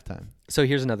in a lifetime. So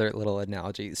here's another little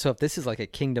analogy. So if this is like a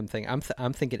kingdom thing,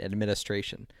 I'm thinking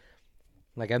administration.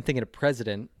 Like I'm thinking a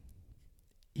president,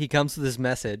 he comes with this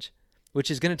message, which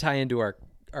is going to tie into our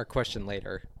question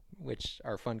later, which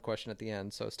our fun question at the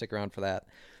end. So stick around for that.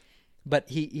 But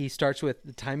he starts with,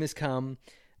 the time has come,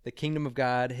 the kingdom of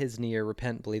God is near,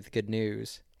 repent, believe the good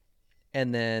news.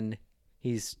 And then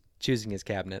he's choosing his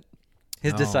cabinet.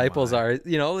 His disciples are,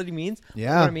 you know what he means? Yeah.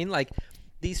 You know what I mean? Like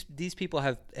these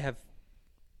people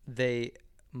they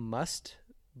must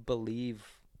believe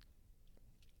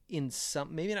in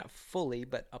some, maybe not fully,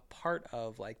 but a part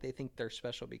of, like, they think they're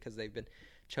special because they've been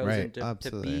chosen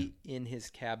to be in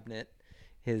his cabinet,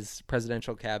 his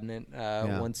presidential cabinet.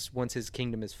 Once his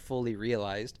kingdom is fully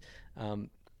realized,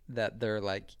 that they're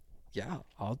like, yeah,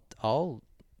 I'll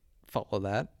follow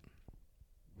that.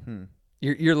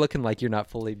 You're looking like you're not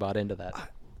fully bought into that.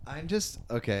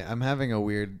 I'm having a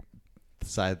weird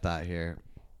side thought here,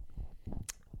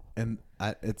 and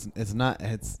I'm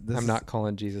not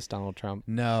calling Jesus Donald Trump.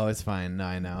 No, it's fine. No,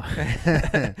 I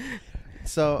know.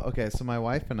 So my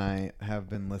wife and I have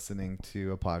been listening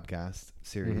to a podcast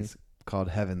series called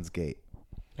Heaven's Gate.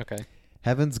 Okay.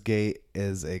 Heaven's Gate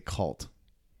is a cult.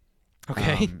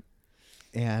 Okay.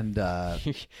 And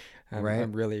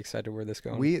I'm really excited where this is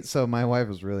going. So my wife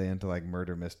was really into like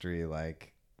murder mystery,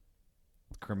 like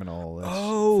criminal.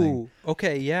 Oh,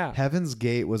 okay, yeah. Heaven's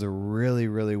Gate was a really,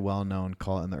 really well-known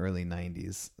cult in the early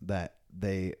 90s that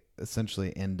they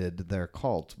essentially ended their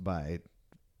cult by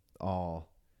all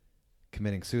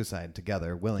committing suicide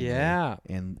together willingly. Yeah.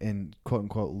 And quote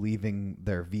unquote leaving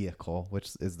their vehicle,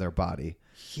 which is their body.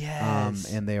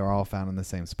 Yes. And they are all found in the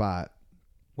same spot.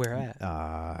 Where at?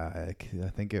 I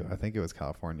think it was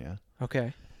California.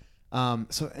 Okay.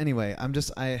 So anyway,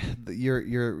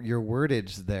 your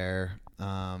wordage there,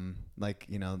 like,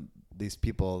 these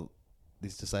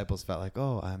disciples felt like,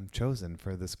 oh, I'm chosen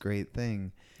for this great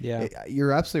thing. Yeah.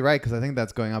 You're absolutely right, because I think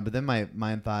that's going on. But then my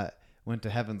mind thought went to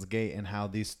Heaven's Gate and how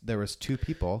there was two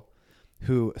people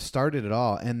who started it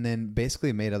all and then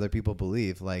basically made other people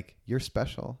believe, like, you're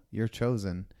special, you're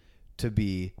chosen to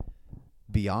be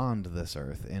beyond this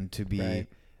earth and to be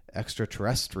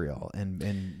extraterrestrial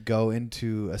and go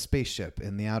into a spaceship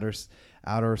in the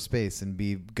outer space and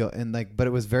but it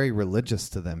was very religious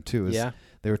to them too.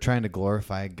 They were trying to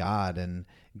glorify God and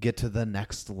get to the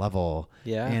next level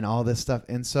and all this stuff.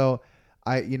 And so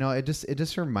it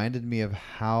just reminded me of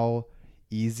how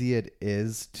easy it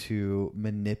is to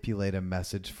manipulate a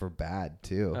message for bad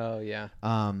too. Oh yeah.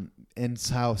 And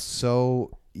how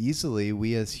so easily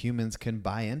we as humans can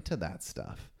buy into that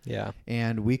stuff. Yeah.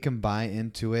 And we can buy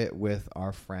into it with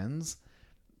our friends,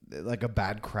 like a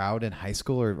bad crowd in high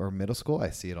school or middle school.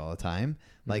 I see it all the time.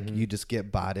 Like you just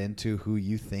get bought into who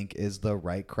you think is the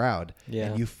right crowd. Yeah.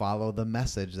 And you follow the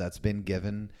message that's been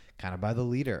given kind of by the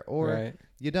leader, or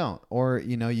you don't, or,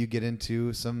 you get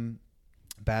into some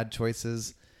bad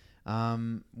choices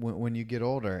when you get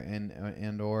older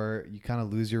and or you kind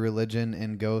of lose your religion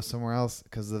and go somewhere else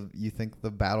because you think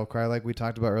the battle cry, like we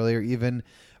talked about earlier, even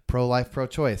pro-life,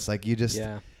 pro-choice, like you just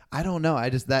I don't know, I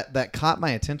just that caught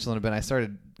my attention a little bit. I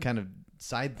started kind of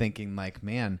side thinking, like,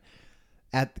 man,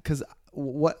 because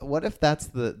what if that's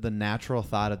the natural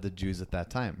thought of the Jews at that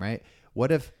time, right?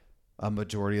 What if a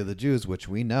majority of the Jews, which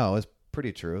we know is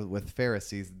pretty true with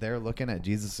Pharisees, they're looking at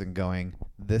Jesus and going,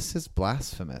 this is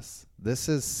blasphemous. This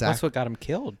is that's what got him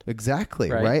killed. Exactly.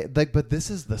 Right. Like, but this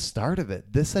is the start of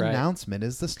it. This announcement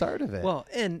is the start of it. Well,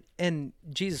 and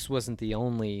Jesus wasn't the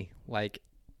only, like,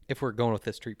 if we're going with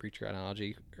the street preacher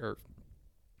analogy, or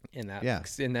in that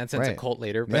sense, a cult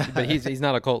leader, but he's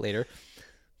not a cult leader,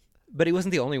 but he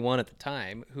wasn't the only one at the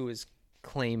time who was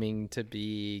claiming to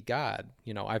be God.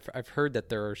 I've heard that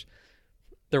there's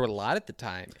There were a lot at the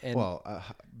time. And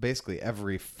basically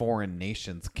every foreign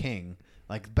nation's king,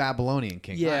 like Babylonian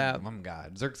king. Yeah. I'm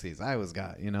God. Xerxes, I was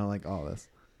God. You know, like all this.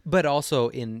 But also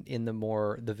in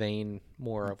the vein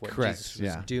more of what Correct, Jesus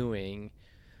was doing,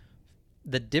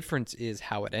 the difference is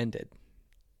how it ended,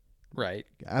 right?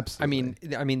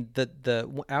 Absolutely. I mean,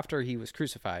 the after he was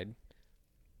crucified,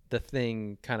 the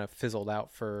thing kind of fizzled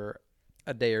out for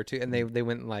a day or two, and they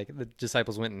went and, like, the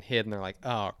disciples went and hid, and they're like,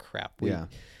 oh crap, we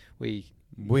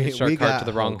hitched our cart to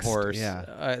the wrong horse,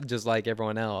 just like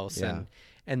everyone else, and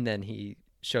then he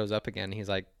shows up again. He's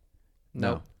like,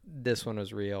 nope. This one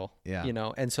was real, you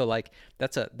know? And so, like,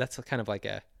 that's a kind of like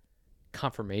a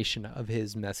confirmation of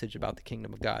his message about the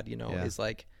kingdom of God, you know, is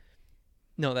like,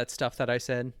 no, that stuff that I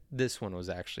said, this one was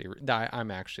actually, I'm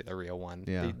actually the real one.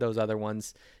 Those other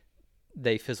ones,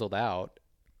 they fizzled out.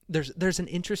 There's an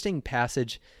interesting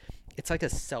passage. It's like a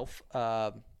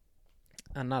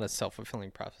not a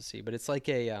self-fulfilling prophecy, but it's like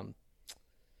a, I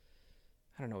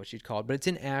don't know what you'd call it, but it's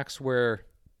in Acts where,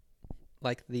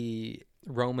 like, the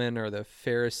Roman or the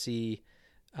Pharisee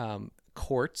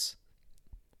courts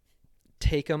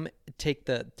take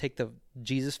the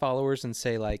Jesus followers and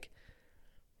say, like,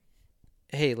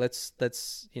 hey, let's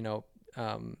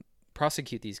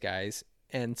prosecute these guys.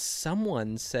 And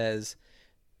someone says,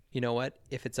 you know what?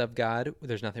 If it's of God,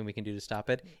 there's nothing we can do to stop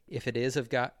it. If it is of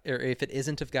God, or if it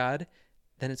isn't of God,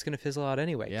 then it's going to fizzle out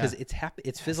anyway, because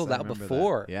it's fizzled out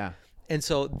before. That. Yeah. And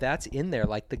so that's in there.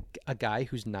 Like, a guy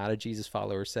who's not a Jesus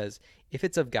follower says, if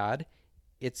it's of God,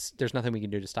 there's nothing we can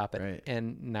do to stop it. Right.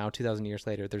 And now 2,000 years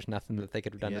later, there's nothing that they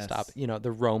could have done to stop it. You know,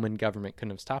 the Roman government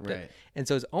couldn't have stopped it. And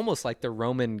so it's almost like the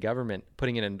Roman government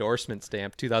putting an endorsement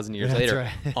stamp 2,000 years later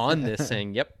on this,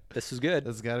 saying, yep, this is good.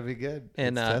 This has got to be good.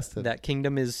 And that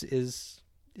kingdom is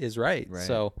right.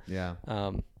 So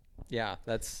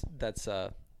that's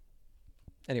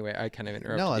anyway, I kind of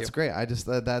interrupted you. No, that's great. I just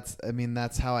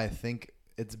that's how I think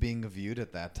it's being viewed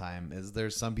at that time. Is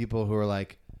there's some people who are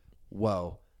like,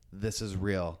 whoa, this is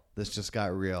real. This just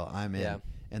got real. I'm in. Yeah.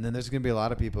 And then there's going to be a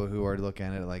lot of people who are looking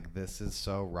at it like, this is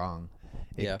so wrong.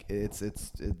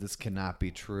 This cannot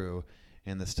be true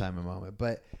in this time and moment.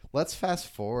 But let's fast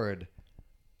forward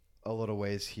a little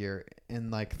ways here and,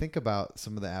 like, think about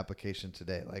some of the application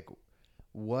today. Like,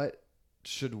 what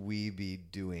should we be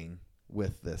doing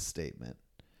with this statement?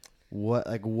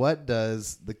 What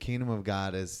does the kingdom of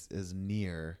God is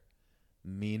near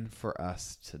mean for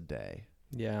us today?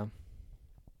 Yeah.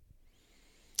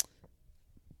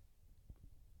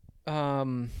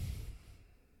 You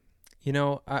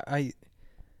know,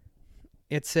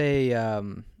 it's if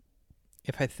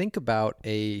I think about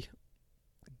a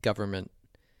government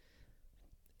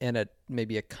and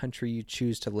maybe a country you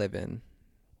choose to live in,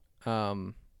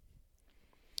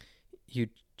 you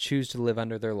choose to live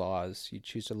under their laws, you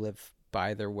choose to live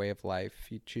by their way of life,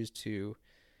 you choose to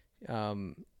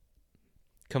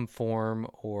conform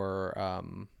or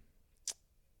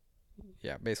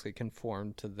basically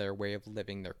conform to their way of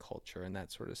living, their culture, and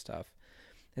that sort of stuff.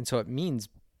 And so it means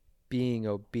being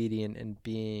obedient and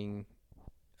being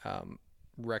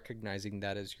recognizing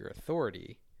that as your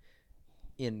authority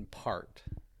in part.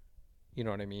 You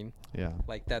know what I mean? Yeah.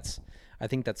 Like, I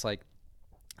think that's like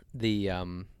the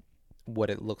what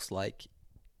it looks like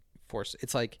for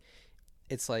it's like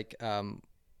is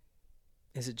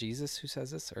it Jesus who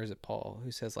says this, or is it Paul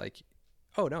who says, like,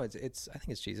 oh no, it's I think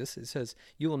it's Jesus. It says,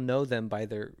 you will know them by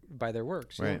their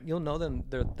works. Right. You'll know them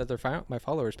that they're my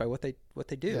followers by what they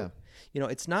do. Yeah. You know,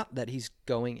 it's not that he's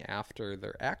going after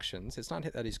their actions. It's not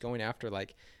that he's going after,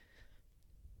 like,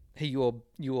 hey, you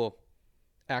will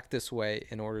act this way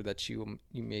in order that you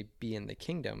may be in the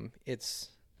kingdom. It's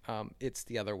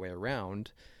the other way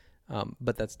around.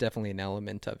 But that's definitely an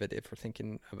element of it if we're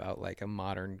thinking about, like, a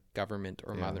modern government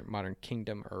or modern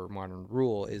kingdom or modern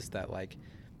rule, is that, like,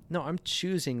 no, I'm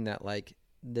choosing that, like,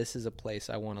 this is a place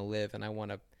I want to live, and I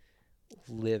want to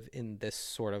live in this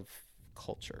sort of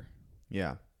culture.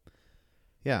 Yeah.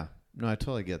 Yeah. No, I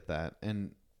totally get that.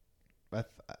 And I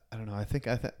don't know. I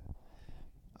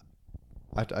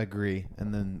agree.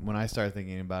 And then when I start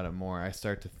thinking about it more, I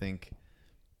start to think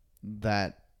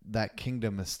that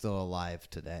kingdom is still alive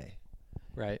today.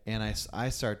 Right. And I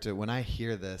start to, when I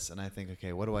hear this and I think,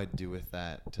 okay, what do I do with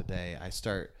that today? I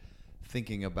start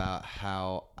thinking about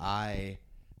how I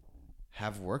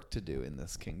have work to do in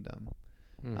this kingdom.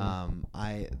 Mm-hmm.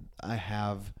 I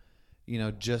have, you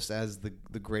know, just as the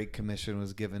Great Commission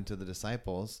was given to the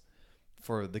disciples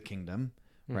for the kingdom,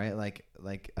 mm-hmm. right?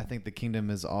 Like I think the kingdom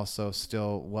is also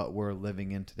still what we're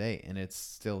living in today, and it's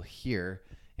still here,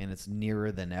 and it's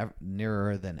nearer than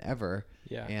ever.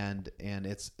 Yeah. And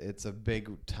it's a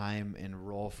big time and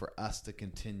role for us to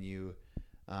continue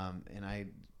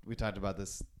And we talked about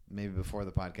this maybe before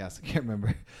the podcast. I can't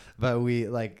remember, but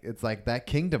it's like that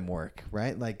kingdom work,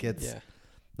 right? Like it's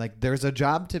like there's a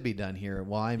job to be done here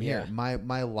while I'm here.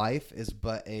 My life is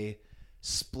but a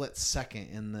split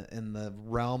second in the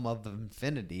realm of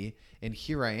infinity, and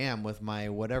here I am with my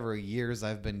whatever years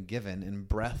I've been given and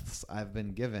breaths I've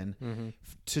been given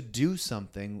to do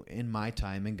something in my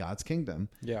time in God's kingdom.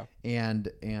 Yeah.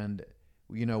 And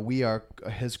we are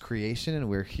his creation, and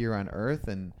we're here on earth,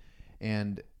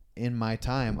 and in my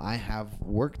time I have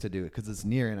work to do because it's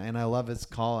near, and I love his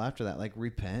call after that, like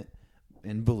repent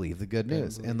and believe the good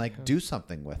news and like do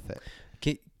something with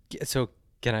it. So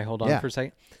can I hold on for a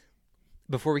second?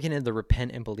 Before we get into the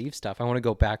repent and believe stuff, I want to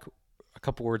go back a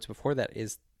couple words before that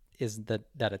is that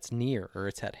it's near or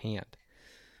it's at hand.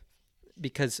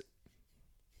 Because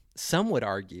some would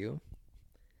argue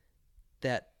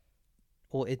that,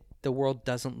 the world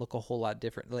doesn't look a whole lot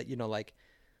different. Like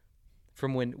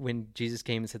from when Jesus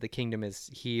came and said the kingdom is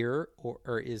here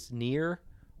or is near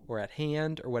or at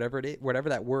hand or whatever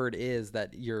that word is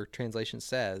that your translation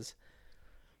says,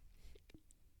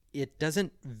 it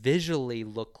doesn't visually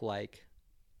look like,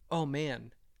 oh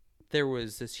man, there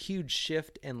was this huge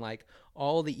shift and like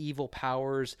all the evil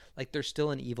powers, like there's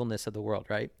still an evilness of the world,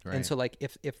 right? And so like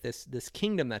if this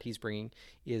kingdom that he's bringing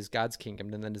is God's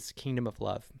kingdom, then it's a kingdom of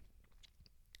love.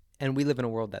 And we live in a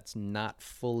world that's not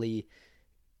fully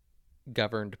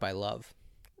governed by love,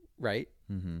 right?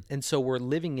 Mm-hmm. And so we're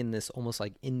living in this almost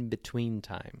like in-between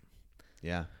time.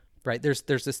 Yeah. Right? There's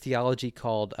this theology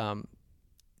called...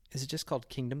 is it just called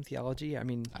kingdom theology? I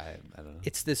mean, I don't know.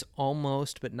 It's this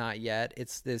almost, but not yet.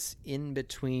 It's this in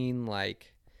between,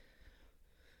 like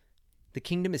the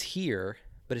kingdom is here,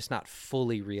 but it's not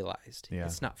fully realized. Yeah.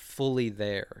 It's not fully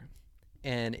there.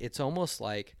 And it's almost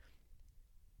like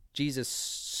Jesus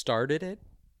started it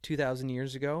 2,000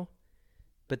 years ago,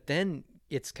 but then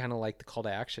it's kind of like the call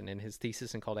to action in his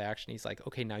thesis and call to action. He's like,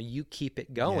 okay, now you keep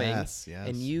it going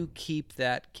and you keep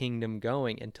that kingdom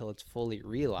going until it's fully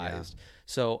realized. Yeah.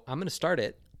 So I'm going to start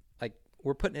it. Like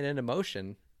we're putting it into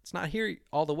motion. It's not here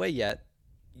all the way yet.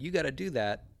 You got to do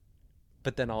that.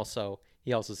 But then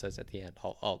he also says at the end,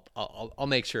 I'll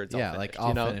make sure it's all finished. Like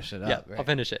I'll finish it up. Yeah, right? I'll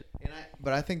finish it.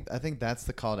 But I think that's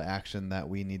the call to action that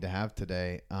we need to have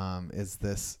today. Is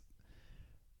this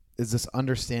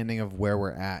understanding of where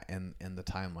we're at in the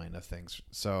timeline of things.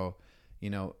 So,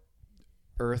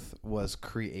 earth was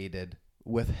created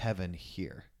with heaven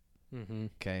here. Mm-hmm.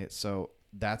 Okay. So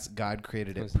that's God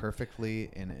created it perfectly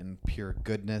in pure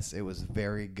goodness. It was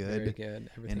very good. Everything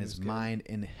in his mind,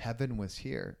 and heaven was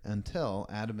here until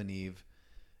Adam and Eve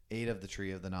ate of the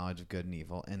tree of the knowledge of good and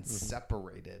evil and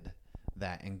separated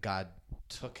that. And God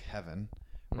took heaven,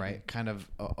 right? Kind of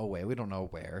away. We don't know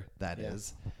where that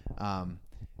is.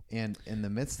 And in the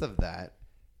midst of that,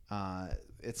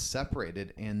 it's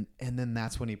separated, and then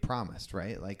that's when he promised,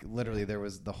 right? Like literally, there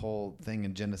was the whole thing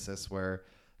in Genesis where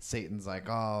Satan's like,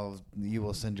 "Oh, you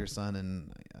will send your son,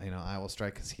 and I will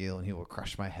strike his heel, and he will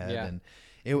crush my head." Yeah. And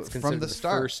it was from the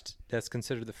start. That's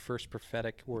considered the first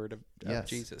prophetic word of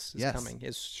Jesus is coming.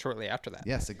 Is shortly after that.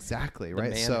 Yes, exactly. The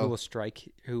man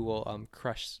who will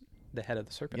crush the head of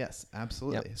the serpent. Yes,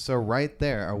 absolutely. Yep. So right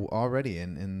there, already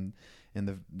in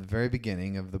the very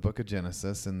beginning of the book of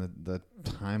Genesis and the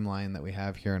timeline that we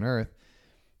have here on earth,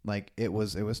 like it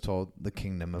was told the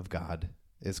kingdom of God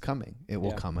is coming. It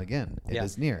will come again. It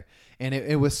is near. And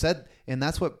it was said, and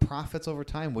that's what prophets over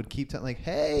time would keep telling, like,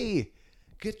 hey,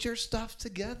 get your stuff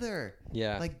together.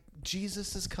 Yeah. Like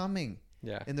Jesus is coming.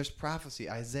 Yeah. And there's prophecy,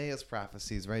 Isaiah's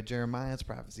prophecies, right? Jeremiah's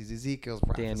prophecies, Ezekiel's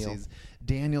prophecies,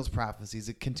 Daniel's prophecies.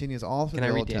 It continues all through the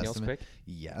Old Testament. Can I read Daniel's quick?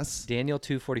 Yes. Daniel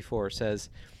 2:44 says,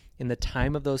 in the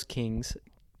time of those kings,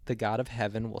 the God of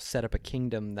heaven will set up a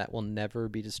kingdom that will never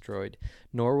be destroyed,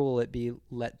 nor will it be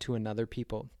let to another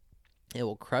people. It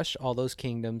will crush all those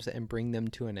kingdoms and bring them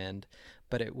to an end,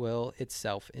 but it will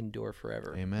itself endure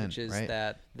forever. Amen. Which is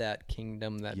that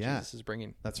kingdom that Jesus is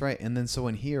bringing. That's right. And then so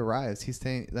when he arrives, he's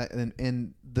saying that,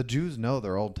 and the Jews know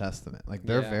their Old Testament. Like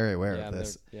they're very aware of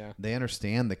this. They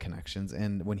understand the connections.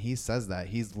 And when he says that,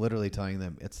 he's literally telling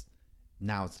them it's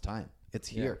time. It's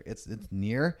here. It's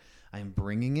near. I'm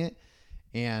bringing it.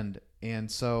 And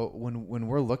so when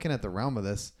we're looking at the realm of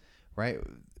this, right,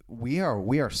 we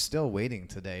are still waiting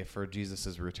today for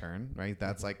Jesus's return, right?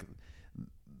 That's like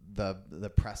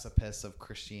the precipice of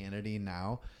Christianity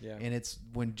now. Yeah. And it's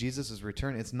when Jesus'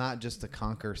 return, it's not just to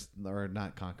conquer or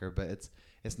not conquer, but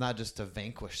it's not just to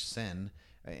vanquish sin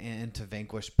and to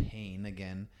vanquish pain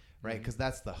again, right? Because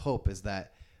that's the hope, is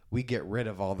that we get rid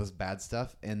of all this bad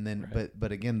stuff. And then,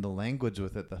 but again, the language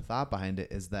with it, the thought behind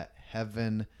it is that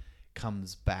heaven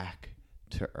comes back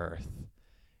to earth.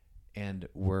 and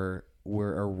we're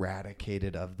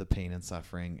eradicated of the pain and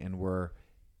suffering, and we're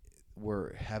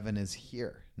heaven is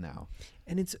here now.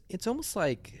 And it's almost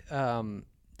like,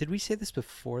 did we say this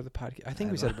before the podcast? I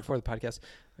think we said it before the podcast.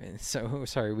 So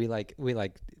sorry, we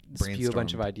spew a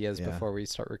bunch of ideas before we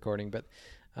start recording, but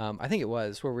I think it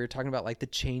was where we were talking about like the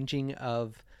changing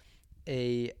of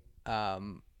a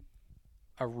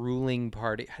ruling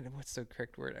party. What's the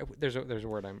correct word? There's a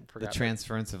word I'm forgot. The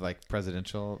transference of like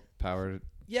presidential power.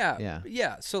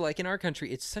 Yeah. So like in our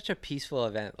country, it's such a peaceful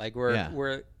event. Like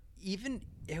we're even.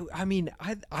 I mean,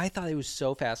 I thought it was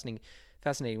so fascinating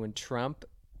when Trump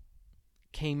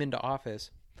came into office,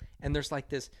 and there's like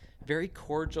this very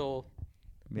cordial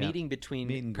meeting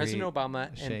between President Obama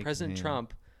and President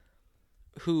Trump,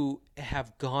 who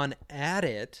have gone at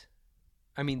it.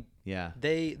 I mean,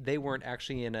 they weren't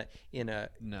actually in a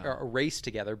race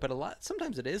together, but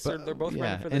sometimes it is. They're both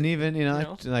running for the, and even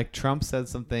like Trump said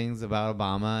some things about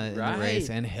Obama in the race,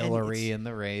 and Hillary in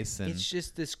the race, and it's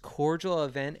just this cordial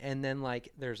event. And then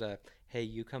like there's hey,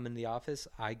 you come in the office,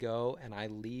 I go and I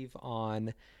leave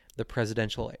on the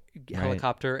presidential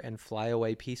helicopter and fly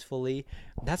away peacefully.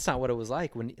 That's not what it was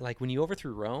like when you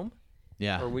overthrew Rome.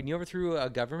 Yeah. Or when you overthrew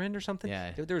a government or something.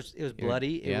 Yeah. It was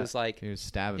bloody. It was like he was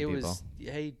stabbing people.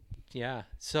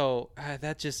 So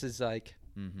that just is like.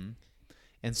 Mm-hmm.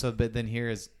 And so, but then here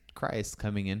is Christ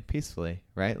coming in peacefully,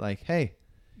 right? Like, hey,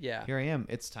 here I am.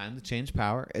 It's time to change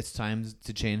power. It's time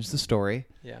to change the story.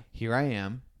 Yeah. Here I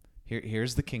am.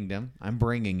 Here's the kingdom. I'm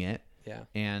bringing it. Yeah.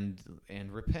 And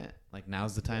repent. Like,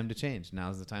 now's the time to change.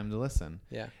 Now's the time to listen.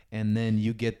 Yeah. And then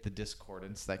you get the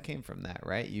discordance that came from that,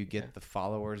 right? You get the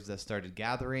followers that started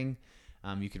gathering.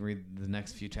 You can read the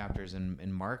next few chapters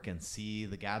in Mark and see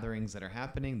the gatherings that are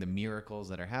happening, the miracles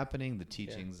that are happening, the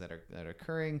teachings that are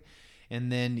occurring. And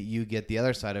then you get the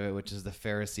other side of it, which is the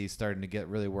Pharisees starting to get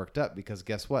really worked up because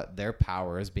guess what? Their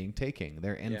power is being taken.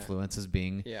 Their influence is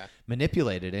being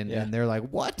manipulated. And they're like,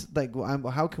 what? Like,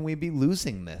 how can we be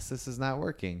losing this? This is not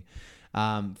working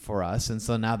for us. And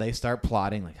so now they start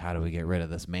plotting, like, how do we get rid of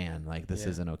this man? Like, this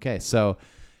isn't okay. So,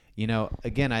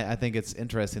 again, I think it's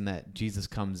interesting that Jesus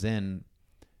comes in.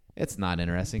 It's not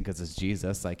interesting because it's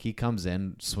Jesus. Like, he comes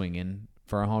in swinging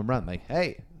for a home run. Like,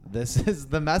 hey, this is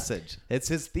the message. It's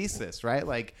his thesis, right?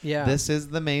 Like, this is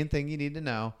the main thing you need to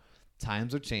know.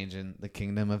 Times are changing. The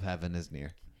kingdom of heaven is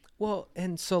near. Well,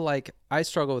 and so like I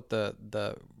struggle with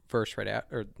the verse right out,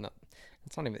 or not.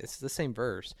 It's not even. It's the same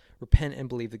verse. Repent and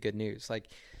believe the good news. Like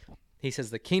he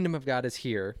says, the kingdom of God is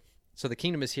here. So the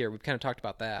kingdom is here. We've kind of talked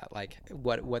about that, like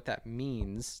what that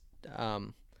means.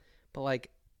 But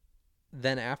like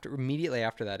then immediately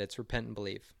after that, it's repent and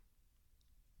believe.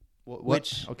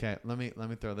 Okay, let me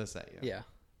throw this at you. Yeah.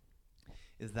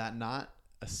 Is that not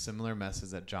a similar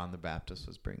message that John the Baptist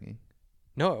was bringing?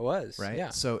 No, it was. Right? Yeah.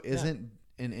 So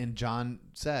and John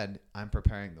said, I'm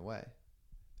preparing the way.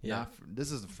 Yeah.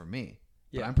 This isn't for me,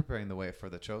 but I'm preparing the way for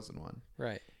the chosen one.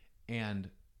 Right. And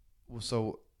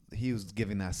so he was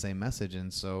giving that same message.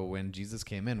 And so when Jesus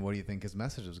came in, what do you think his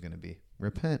message was going to be?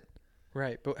 Repent.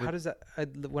 Right. But how does that,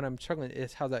 what I'm struggling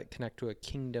is how that connect to a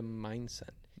kingdom mindset?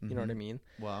 You know what I mean?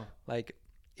 Well, like,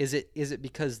 is it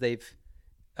because they've,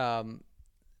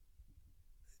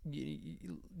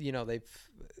 they've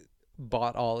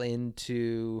bought all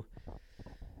into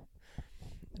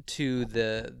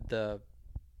the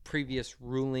previous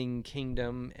ruling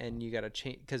kingdom, and you got to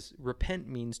change, because repent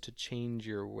means to change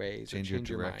your ways, change your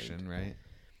direction, your mind. Right?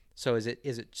 So is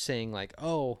it saying like,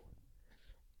 oh,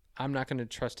 I'm not going to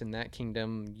trust in that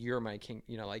kingdom. You're my king.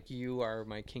 Like you are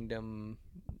my kingdom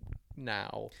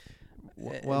now.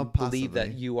 Well, believe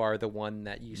that you are the one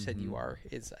that you said you are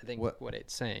is, I think, what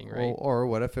it's saying, right? Well, or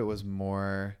what if it was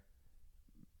more,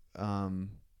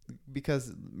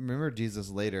 because remember Jesus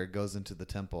later goes into the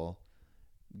temple,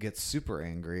 gets super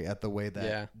angry at the way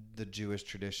that the Jewish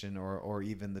tradition or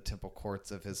even the temple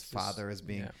courts of his father is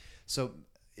being. So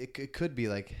it could be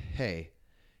like, hey,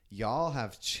 y'all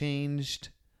have changed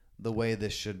the way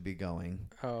this should be going.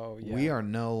 Oh, yeah. We are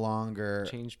no longer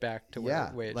changed back to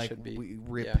the way it should be. We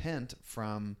repent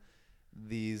from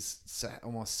these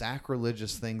almost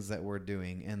sacrilegious things that we're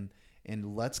doing,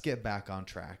 and let's get back on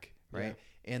track, right?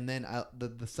 Yeah. And then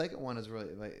the second one is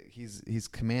really like he's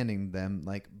commanding them,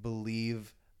 like,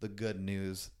 believe the good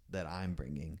news that I'm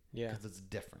bringing, because it's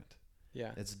different.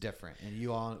 Yeah, it's different,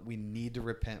 and we need to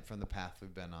repent from the path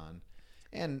we've been on,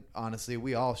 and honestly,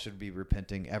 we all should be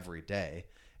repenting every day.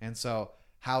 And so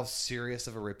how serious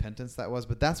of a repentance that was.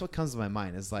 But that's what comes to my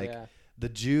mind is like the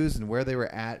Jews and where they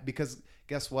were at. Because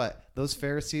guess what? Those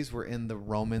Pharisees were in the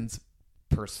Romans'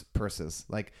 purses.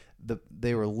 Like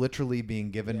they were literally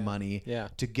being given money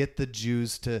to get the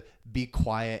Jews to be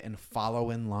quiet and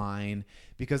follow in line,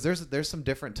 because there's some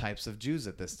different types of Jews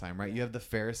at this time, right? You have the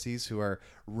Pharisees who are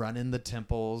running the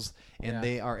temples, and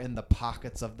they are in the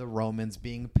pockets of the Romans,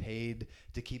 being paid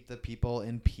to keep the people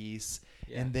in peace.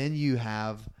 And then you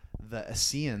have the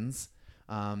Essenes,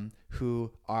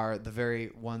 who are the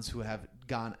very ones who have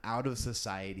gone out of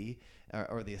society,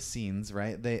 or the Essenes,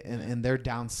 right? And they're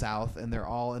down south, and they're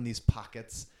all in these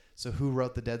pockets. So who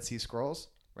wrote the Dead Sea Scrolls?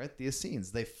 Right? The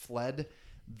Essenes. They fled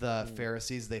the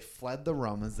Pharisees. They fled the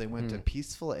Romans. They went to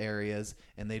peaceful areas,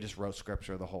 and they just wrote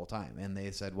scripture the whole time. And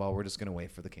they said, well, we're just going to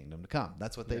wait for the kingdom to come.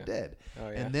 That's what they did. Oh,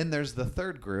 yeah. And then there's the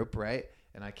third group, right?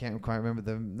 And I can't quite remember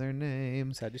their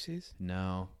names. Sadducees?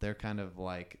 No, they're kind of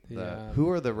like who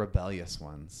are the rebellious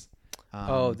ones?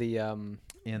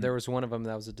 There was one of them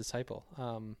that was a disciple.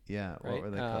 Yeah, right? What were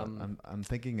they called? I'm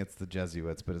thinking it's the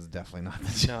Jesuits, but it's definitely not the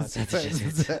Jesuits. No, it's not the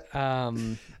Jesuits.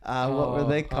 What were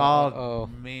they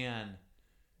called? Man,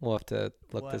 we'll have to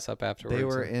look this up afterwards. They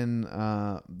were in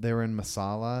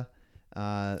Masala.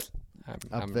 Up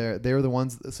there, they were the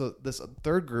ones. So this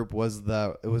third group was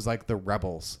like the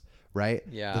rebels. Right?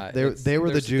 Yeah. They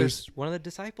were the Jews. One of the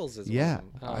disciples is one. Yeah.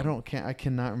 I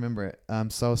cannot remember it. I'm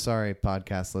so sorry,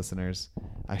 podcast listeners.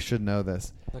 I should know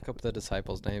this. Look up the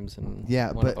disciples' names, and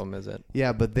one of them is it.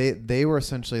 Yeah, but they were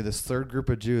essentially, this third group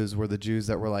of Jews were the Jews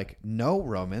that were like, no,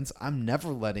 Romans, I'm never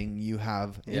letting you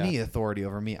have any authority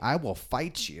over me. I will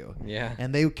fight you. Yeah.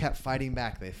 And they kept fighting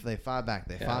back. They fought back.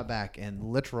 They fought back, and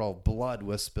literal blood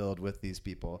was spilled with these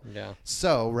people. Yeah.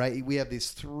 So, right, we have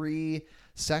these three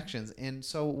sections, and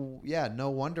so no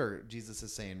wonder Jesus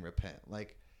is saying repent.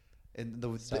 Like, and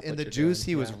the Jews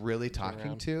he was really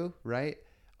talking to, right,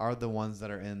 are the ones that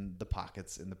are in the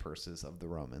pockets, in the purses of the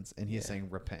Romans, and he's saying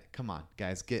repent. Come on,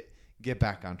 guys, get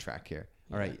back on track here.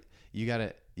 All right, you got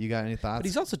any thoughts? But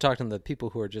he's also talking to the people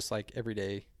who are just like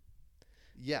everyday.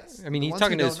 Yes, I mean, he's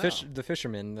talking to the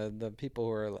fishermen, the people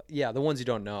who are the ones you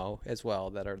don't know as well,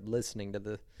 that are listening to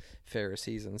the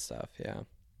Pharisees and stuff. Yeah.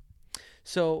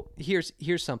 So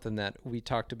here's something that we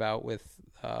talked about with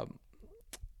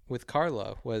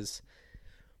Carla, was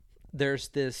there's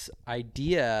this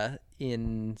idea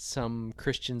in some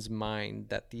Christians' mind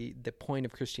that the point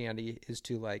of Christianity is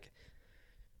to, like,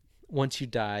 once you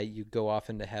die, you go off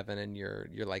into heaven and you're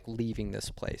like leaving this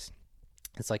place.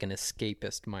 It's like an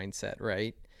escapist mindset,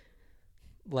 right?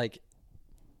 Like,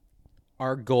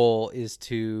 our goal is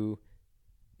to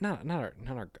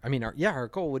our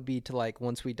goal would be to, like,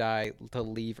 once we die, to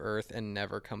leave Earth and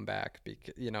never come back,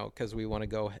 because we want to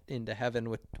go into heaven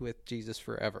with Jesus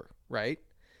forever, right?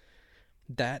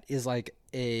 That is like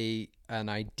an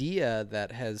idea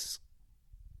that has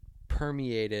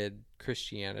permeated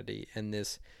Christianity, and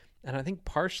I think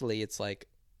partially it's like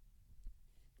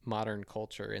modern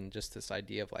culture, and just this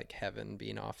idea of like heaven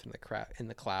being off in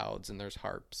the clouds, and there's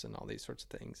harps and all these sorts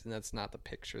of things, and that's not the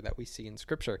picture that we see in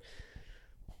Scripture.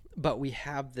 But we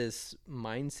have this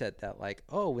mindset that, like,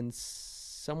 when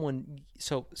someone,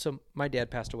 so my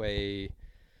dad passed away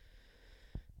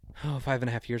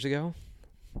 5.5 years ago.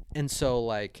 And so,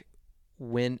 like,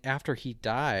 after he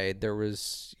died, there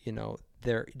was,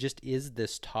 there just is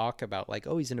this talk about, like,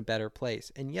 he's in a better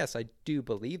place. And yes, I do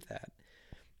believe that.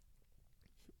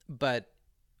 But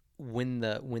when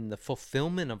the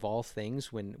fulfillment of all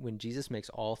things, when Jesus makes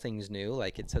all things new,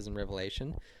 like it says in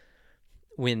Revelation,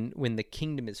 when the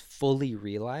kingdom is fully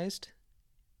realized,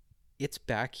 it's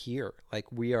back here. Like,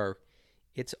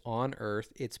 it's on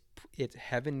earth. It's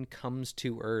heaven comes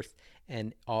to earth,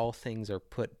 and all things are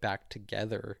put back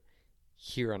together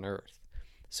here on earth.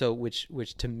 So which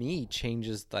to me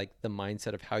changes, like, the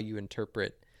mindset of how you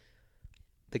interpret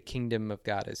the kingdom of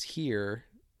God is here,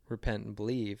 repent and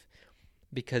believe,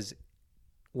 because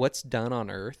what's done on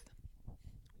earth,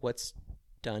 what's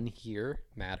done here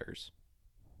matters.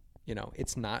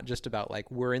 It's not just about, like,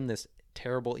 we're in this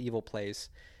terrible, evil place,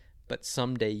 but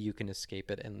someday you can escape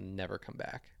it and never come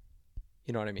back.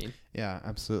 You know what I mean? Yeah,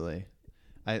 absolutely.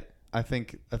 I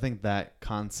think that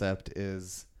concept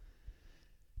is,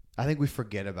 I think we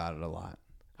forget about it a lot.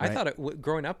 Right? I thought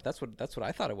growing up, that's what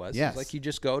I thought it was. Yes. It was like you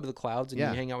just go to the clouds and you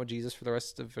hang out with Jesus for the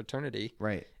rest of eternity.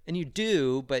 Right. And you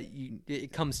do, but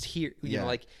it comes here,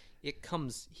 like, he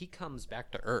comes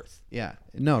back to earth. Yeah.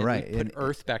 No, and right. Put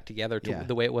earth back together to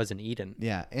the way it was in Eden.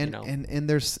 Yeah. And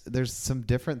there's some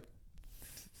different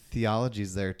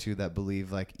theologies there too that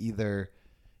believe, like, either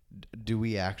do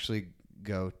we actually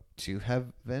go to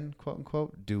heaven, quote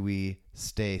unquote? Do we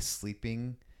stay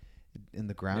sleeping in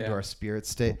the ground? Do our spirits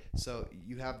stay? So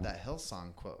you have that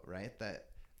Hillsong quote, right? That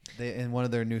they, in one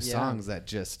of their new songs, that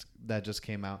just just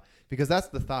came out, because that's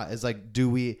the thought, is like,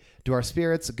 do our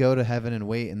spirits go to heaven and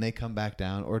wait and they come back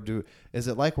down, or is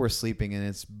it like we're sleeping and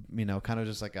it's, kind of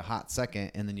just like a hot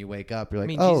second and then you wake up, you're like,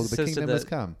 the kingdom has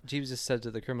come. Jesus said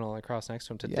to the criminal on the cross next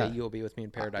to him, today you will be with me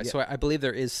in paradise. Yeah. So I believe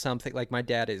there is something, like my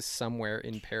dad is somewhere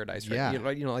in paradise, right?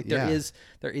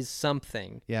 There is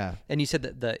something. Yeah. And you said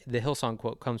that the Hillsong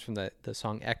quote comes from the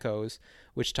song Echoes,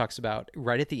 which talks about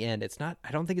right at the end. It's not,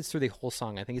 I don't think it's through the whole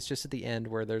song. I think it's just at the end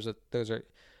where there's a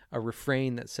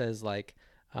refrain that says like,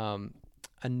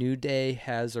 a new day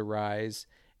has arise,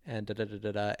 and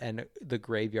and the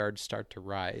graveyards start to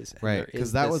rise. And right.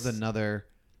 Because that was another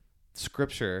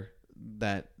scripture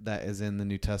that is in the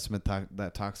New Testament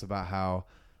that talks about how,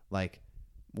 like,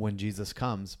 when Jesus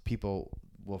comes, people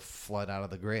will flood out of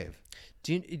the grave.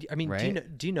 Do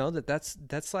you know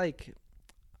that's like,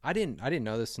 I didn't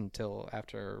know this until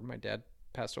after my dad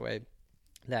passed away,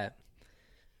 that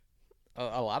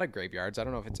a lot of graveyards, I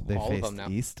don't know if it's all of them now,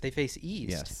 east? They face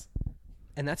east. Yes.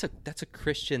 And that's a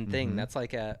Christian thing. That's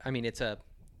like I think it's a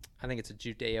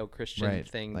Judeo-Christian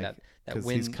thing, like, that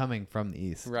when he's coming from the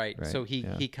east. Right. So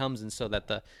he comes, and so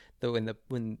that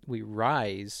when we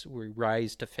rise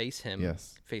to face him,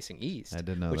 facing east. I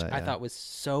didn't know which that. I thought was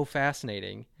so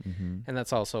fascinating. And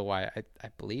that's also why I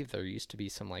believe there used to be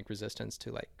some like resistance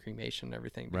to like cremation and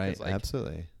everything. Because, right. Like,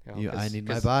 absolutely. I need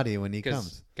my body when he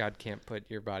comes. God can't put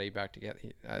your body back together.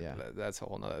 That's a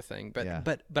whole nother thing.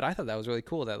 But I thought that was really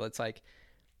cool, that it's like,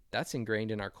 that's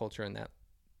ingrained in our culture, and that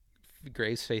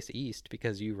graves face east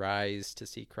because you rise to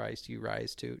see Christ, you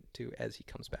rise to as he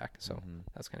comes back. So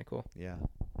that's kind of cool. Yeah,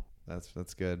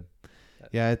 that's good.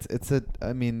 Yeah,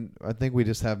 I think we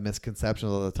just have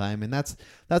misconceptions all the time, and that's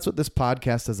what this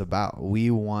podcast is about. We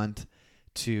want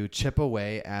to chip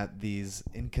away at these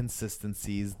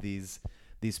inconsistencies, these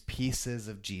pieces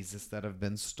of Jesus that have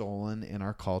been stolen in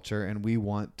our culture, and we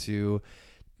want to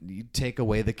take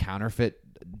away the counterfeit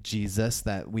Jesus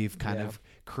that we've kind of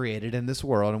created in this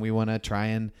world, and we want to try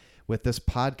and, with this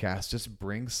podcast, just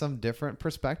bring some different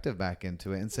perspective back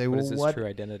into it and say, what is his true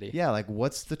identity? Yeah, like,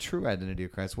 what's the true identity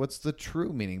of Christ? What's the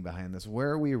true meaning behind this? Where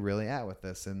are we really at with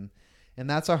this? And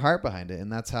that's our heart behind it,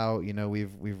 and that's how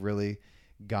we've really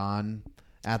gone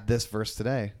at this verse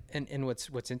today. And what's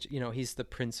he's the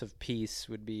Prince of Peace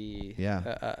would be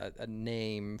a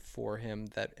name for him,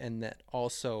 that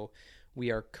also we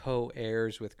are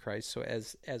co-heirs with Christ. So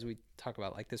as we talk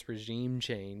about like this regime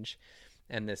change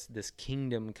and this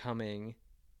kingdom coming,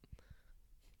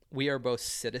 we are both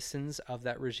citizens of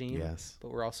that regime,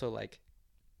 but we're also like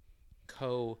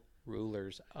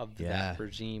co-rulers of that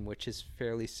regime, which is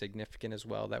fairly significant as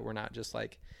well, that we're not just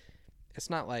like, it's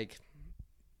not like,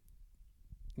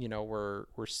 we're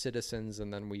citizens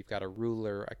and then we've got a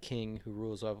ruler, a king who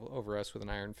rules over us with an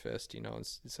iron fist, and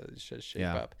so it should shape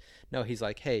up. No, he's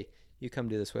like, hey, you come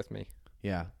do this with me.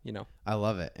 Yeah. I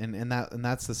love it. And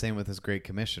that's the same with his Great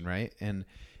Commission, right? And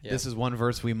this is one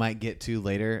verse we might get to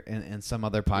later in some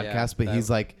other podcast, but he's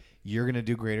like, you're going to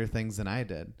do greater things than I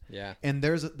did. Yeah. And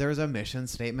there's a mission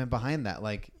statement behind that.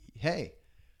 Like, hey,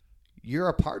 you're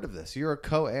a part of this. You're a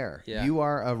co-heir. Yeah. You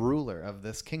are a ruler of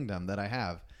this kingdom that I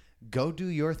have. Go do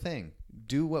your thing.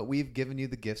 Do what we've given you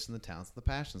the gifts and the talents and the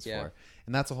passions for.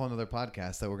 And that's a whole other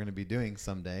podcast that we're going to be doing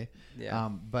someday. Yeah.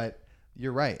 But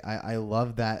you're right. I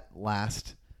love that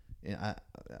last. I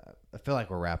feel like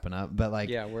we're wrapping up, but like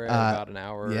we're at about an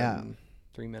hour and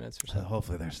 3 minutes or so.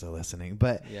 Hopefully they're still listening.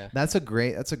 But that's a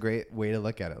great way to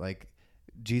look at it. Like,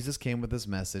 Jesus came with this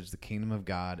message: the kingdom of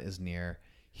God is near.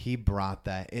 He brought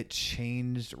that. It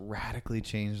radically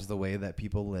changed the way that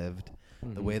people lived,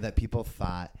 the way that people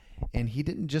thought. And he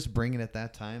didn't just bring it at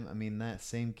that time. I mean, that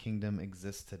same kingdom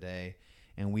exists today,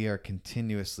 and we are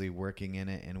continuously working in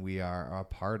it, and we are a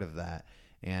part of that.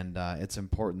 And it's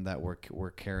important that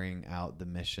we're carrying out the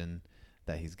mission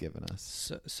that he's given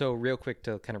us. So real quick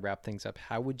to kind of wrap things up,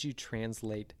 how would you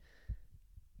translate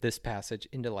this passage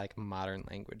into like modern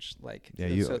language? Like,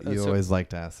 you always like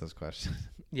to ask those questions.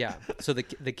 Yeah. So the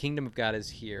kingdom of God is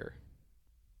here.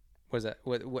 Was that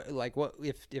what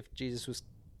if Jesus was,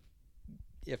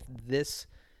 if this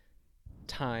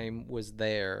time was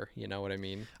there, you know what I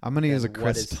mean? I'm going to use a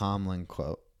Chris Tomlin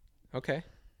quote. Okay.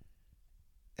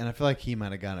 And I feel like he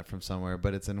might have gotten it from somewhere,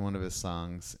 but it's in one of his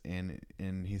songs, and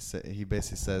he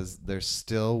basically says there's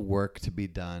still work to be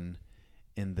done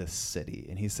in this city,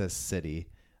 and he says city.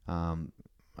 I'm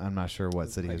not sure what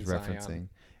city he's referencing.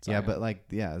 Zion. Yeah,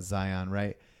 but Zion,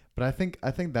 right? But I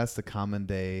think that's the common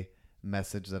day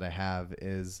message that I have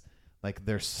is like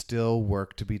there's still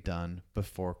work to be done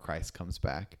before Christ comes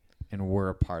back, and we're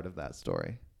a part of that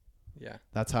story. Yeah.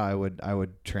 That's how I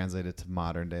would translate it to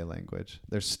modern day language.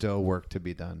 There's still work to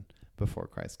be done before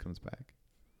Christ comes back.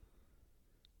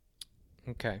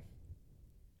 Okay.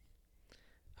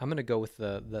 I'm going to go with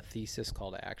the thesis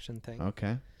call to action thing.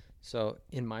 Okay. So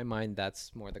in my mind,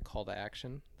 that's more the call to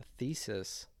action. The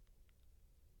thesis,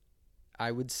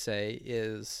 I would say,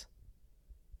 is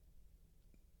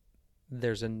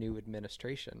there's a new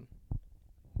administration.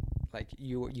 Like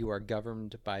you are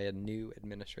governed by a new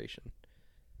administration.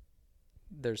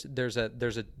 There's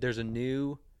a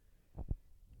new.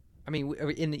 I mean,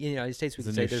 in the United States, we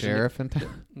could say there's sheriff in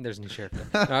town. There's a new sheriff.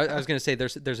 No, I was going to say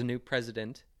there's a new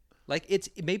president. Like it's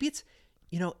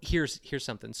here's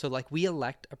something. So like we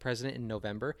elect a president in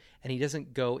November, and he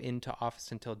doesn't go into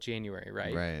office until January,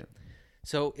 right? Right.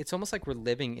 So it's almost like we're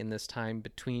living in this time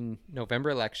between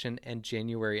November election and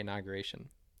January inauguration.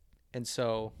 And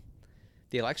so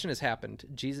the election has happened.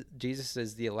 Jesus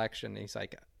is the election. And he's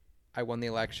like, I won the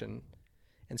election.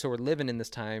 And so we're living in this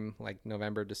time like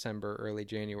November, December, early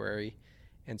January.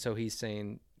 And so he's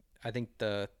saying, I think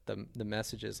the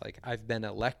message is like, I've been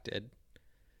elected.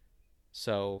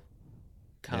 So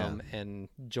come and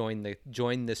join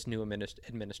this new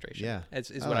administration. Yeah.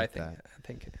 Is what I think.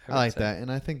 I like that.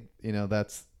 And I think,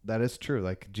 that is true.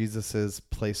 Like Jesus's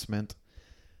placement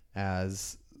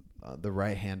as the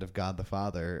right hand of God the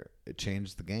Father, it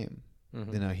changed the game.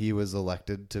 Mm-hmm. He was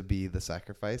elected to be the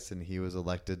sacrifice, and he was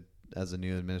elected as a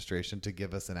new administration to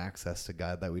give us an access to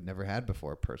God that we'd never had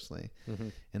before personally. Mm-hmm.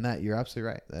 And that you're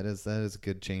absolutely right. That is a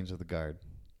good change of the guard.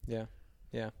 Yeah.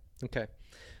 Yeah. Okay.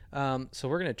 So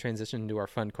we're going to transition into our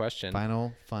fun question.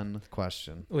 Final fun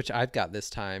question. Which I've got this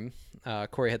time.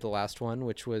 Corey had the last one,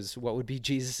 which was what would be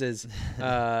Jesus's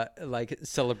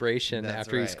celebration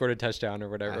after he scored a touchdown or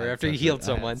whatever, or after he healed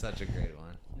someone. Such a great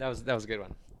one. That was a good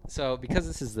one. So because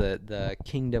this is the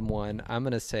kingdom one, I'm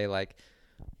going to say like,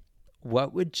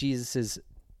 what would Jesus's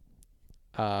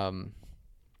catchphrase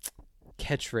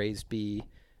be,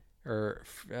 or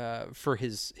for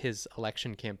his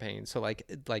election campaign? So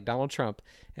like Donald Trump,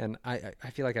 and I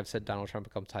feel like I've said Donald Trump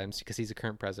a couple times because he's a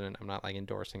current president. I'm not like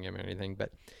endorsing him or anything,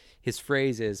 but his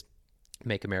phrase is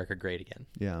 "Make America Great Again."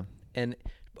 Yeah. And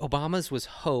Obama's was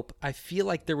hope. I feel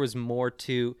like there was more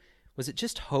to. Was it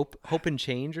just hope and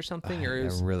change or something? Or I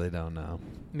really don't know.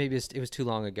 Maybe it was too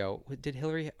long ago. Did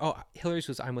Hillary? Oh, Hillary's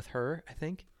was "I'm with her," I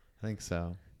think. I think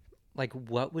so. Like,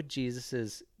 what would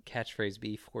Jesus's catchphrase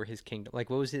be for his kingdom? Like,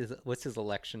 what's his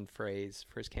election phrase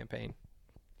for his campaign?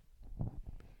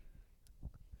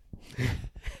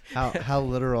 How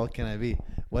literal can I be?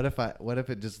 What if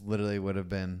it just literally would have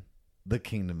been, the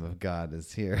kingdom of God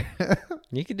is here?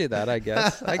 You could do that, I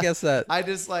guess. I guess that. I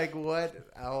just like, what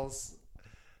else?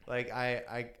 Like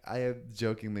I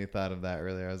jokingly thought of that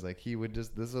earlier. I was like,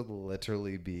 this would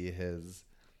literally be his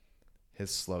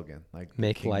slogan, like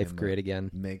make life great again.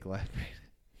 Make life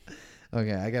great.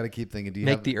 Okay, I got to keep thinking. Do you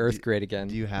make the earth great again?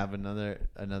 Do you have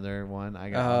another one? I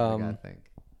got to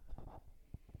think.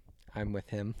 I'm with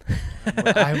him.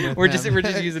 I'm with we're him. just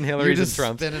using Hillary's and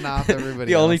Trump's. Spinning off everybody.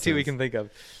 The only two we can think of.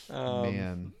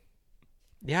 Man.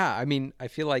 Yeah, I mean, I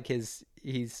feel like his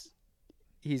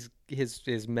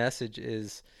message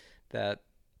is that,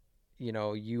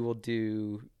 you will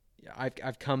do.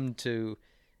 I've come to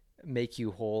make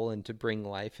you whole and to bring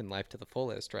life and life to the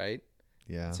fullest, right?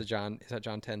 Yeah. So is that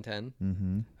John 10:10?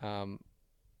 Mm-hmm.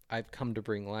 I've come to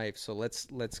bring life, so let's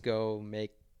go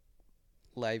make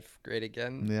life great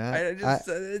again. Yeah. I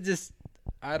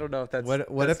don't know if that's what that's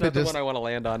if not it the just, one I want to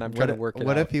land on. I'm trying to work it out.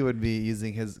 What if he would be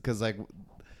using his, because like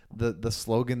the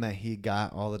slogan that he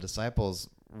got all the disciples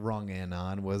rung in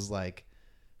on was like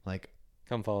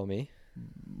come follow me.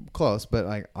 Close, but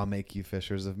like, I'll make you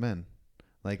fishers of men.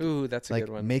 Like, ooh, that's a good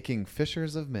one. Making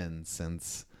fishers of men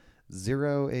since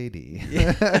 0 AD.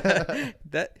 Yeah.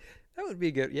 that would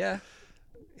be good. Yeah.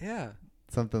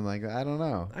 Something like that. I don't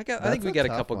know. I think we got a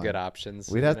couple good options.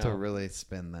 We'd have to really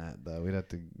spin that though. We have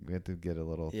to get a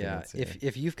little. Yeah.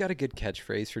 If you've got a good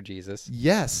catchphrase for Jesus,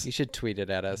 yes, you should tweet it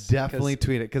at us. Definitely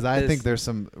tweet it, because I think there's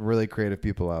some really creative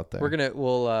people out there.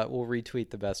 We'll retweet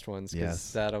the best ones.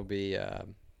 Yes, that'll be.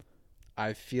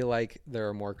 I feel like there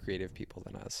are more creative people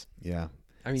than us. Yeah.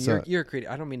 I mean, you're creative.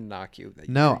 I don't mean to knock you.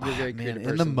 No, you're very creative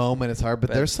person. In the moment it's hard,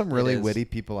 but there's some really witty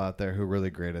people out there who are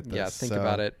really great at this. Yeah, think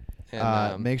about it.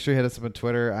 And, make sure you hit us up on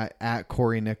Twitter at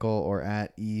Cory Nickel or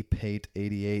at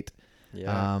epate88.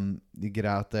 Yeah. You get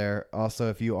out there. Also,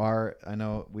 if you are, I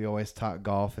know we always talk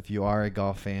golf. If you are a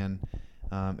golf fan,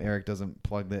 Eric doesn't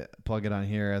plug it on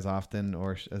here as often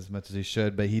or as much as he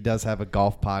should, but he does have a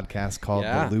golf podcast called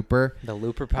The Looper. The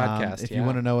Looper podcast. If you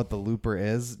want to know what the Looper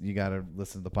is, you got to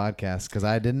listen to the podcast, because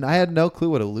I had no clue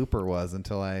what a looper was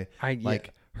until I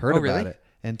heard about it.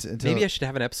 And maybe I should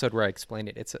have an episode where I explain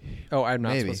it. I'm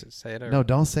not supposed to say it. No,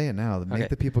 don't say it now. Make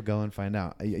the people go and find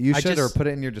out. You should, or put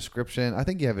it in your description. I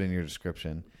think you have it in your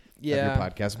description. Yeah. Of your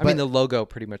podcast. I mean, the logo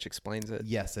pretty much explains it.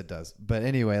 Yes, it does. But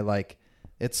anyway, like,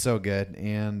 it's so good.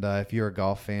 And if you're a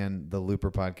golf fan, the Looper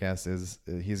podcast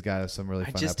he's got some really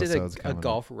fun episodes. I just did a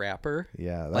golf rapper.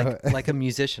 Yeah. Like a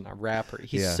musician, a rapper.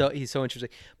 He's so interesting.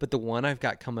 But the one I've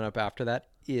got coming up after that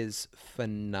is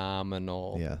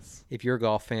phenomenal. Yes. If you're a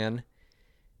golf fan,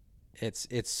 it's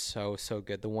so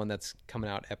good. The one that's coming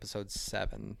out, episode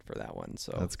 7 for that one.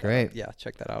 So that's great. Yeah,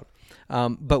 check that out.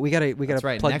 But we gotta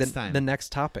plug the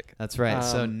next topic. That's right.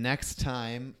 So next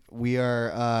time we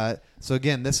are. So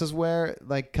again, this is where,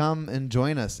 like, come and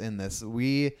join us in this.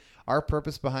 Our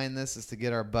purpose behind this is to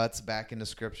get our butts back into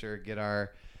Scripture, get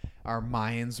our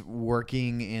minds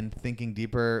working and thinking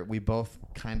deeper. We both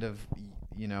kind of,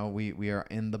 we are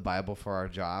in the Bible for our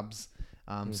jobs.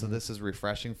 So this is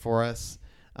refreshing for us.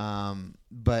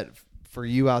 But for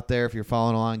you out there, if you're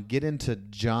following along, get into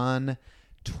John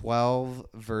 12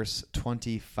 verse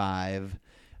 25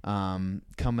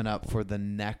 coming up for the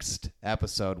next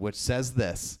episode, which says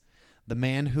this: the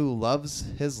man who loves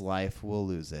his life will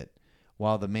lose it,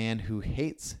 while the man who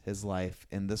hates his life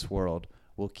in this world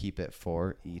will keep it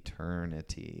for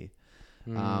eternity.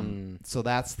 So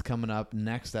that's coming up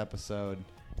next episode.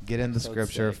 Get into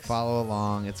Scripture, 6. Follow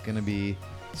along. It's going to be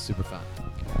super fun.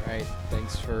 All right.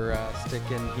 Thanks for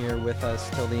sticking here with us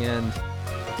till the end.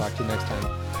 We'll talk to you next time.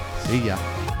 See ya.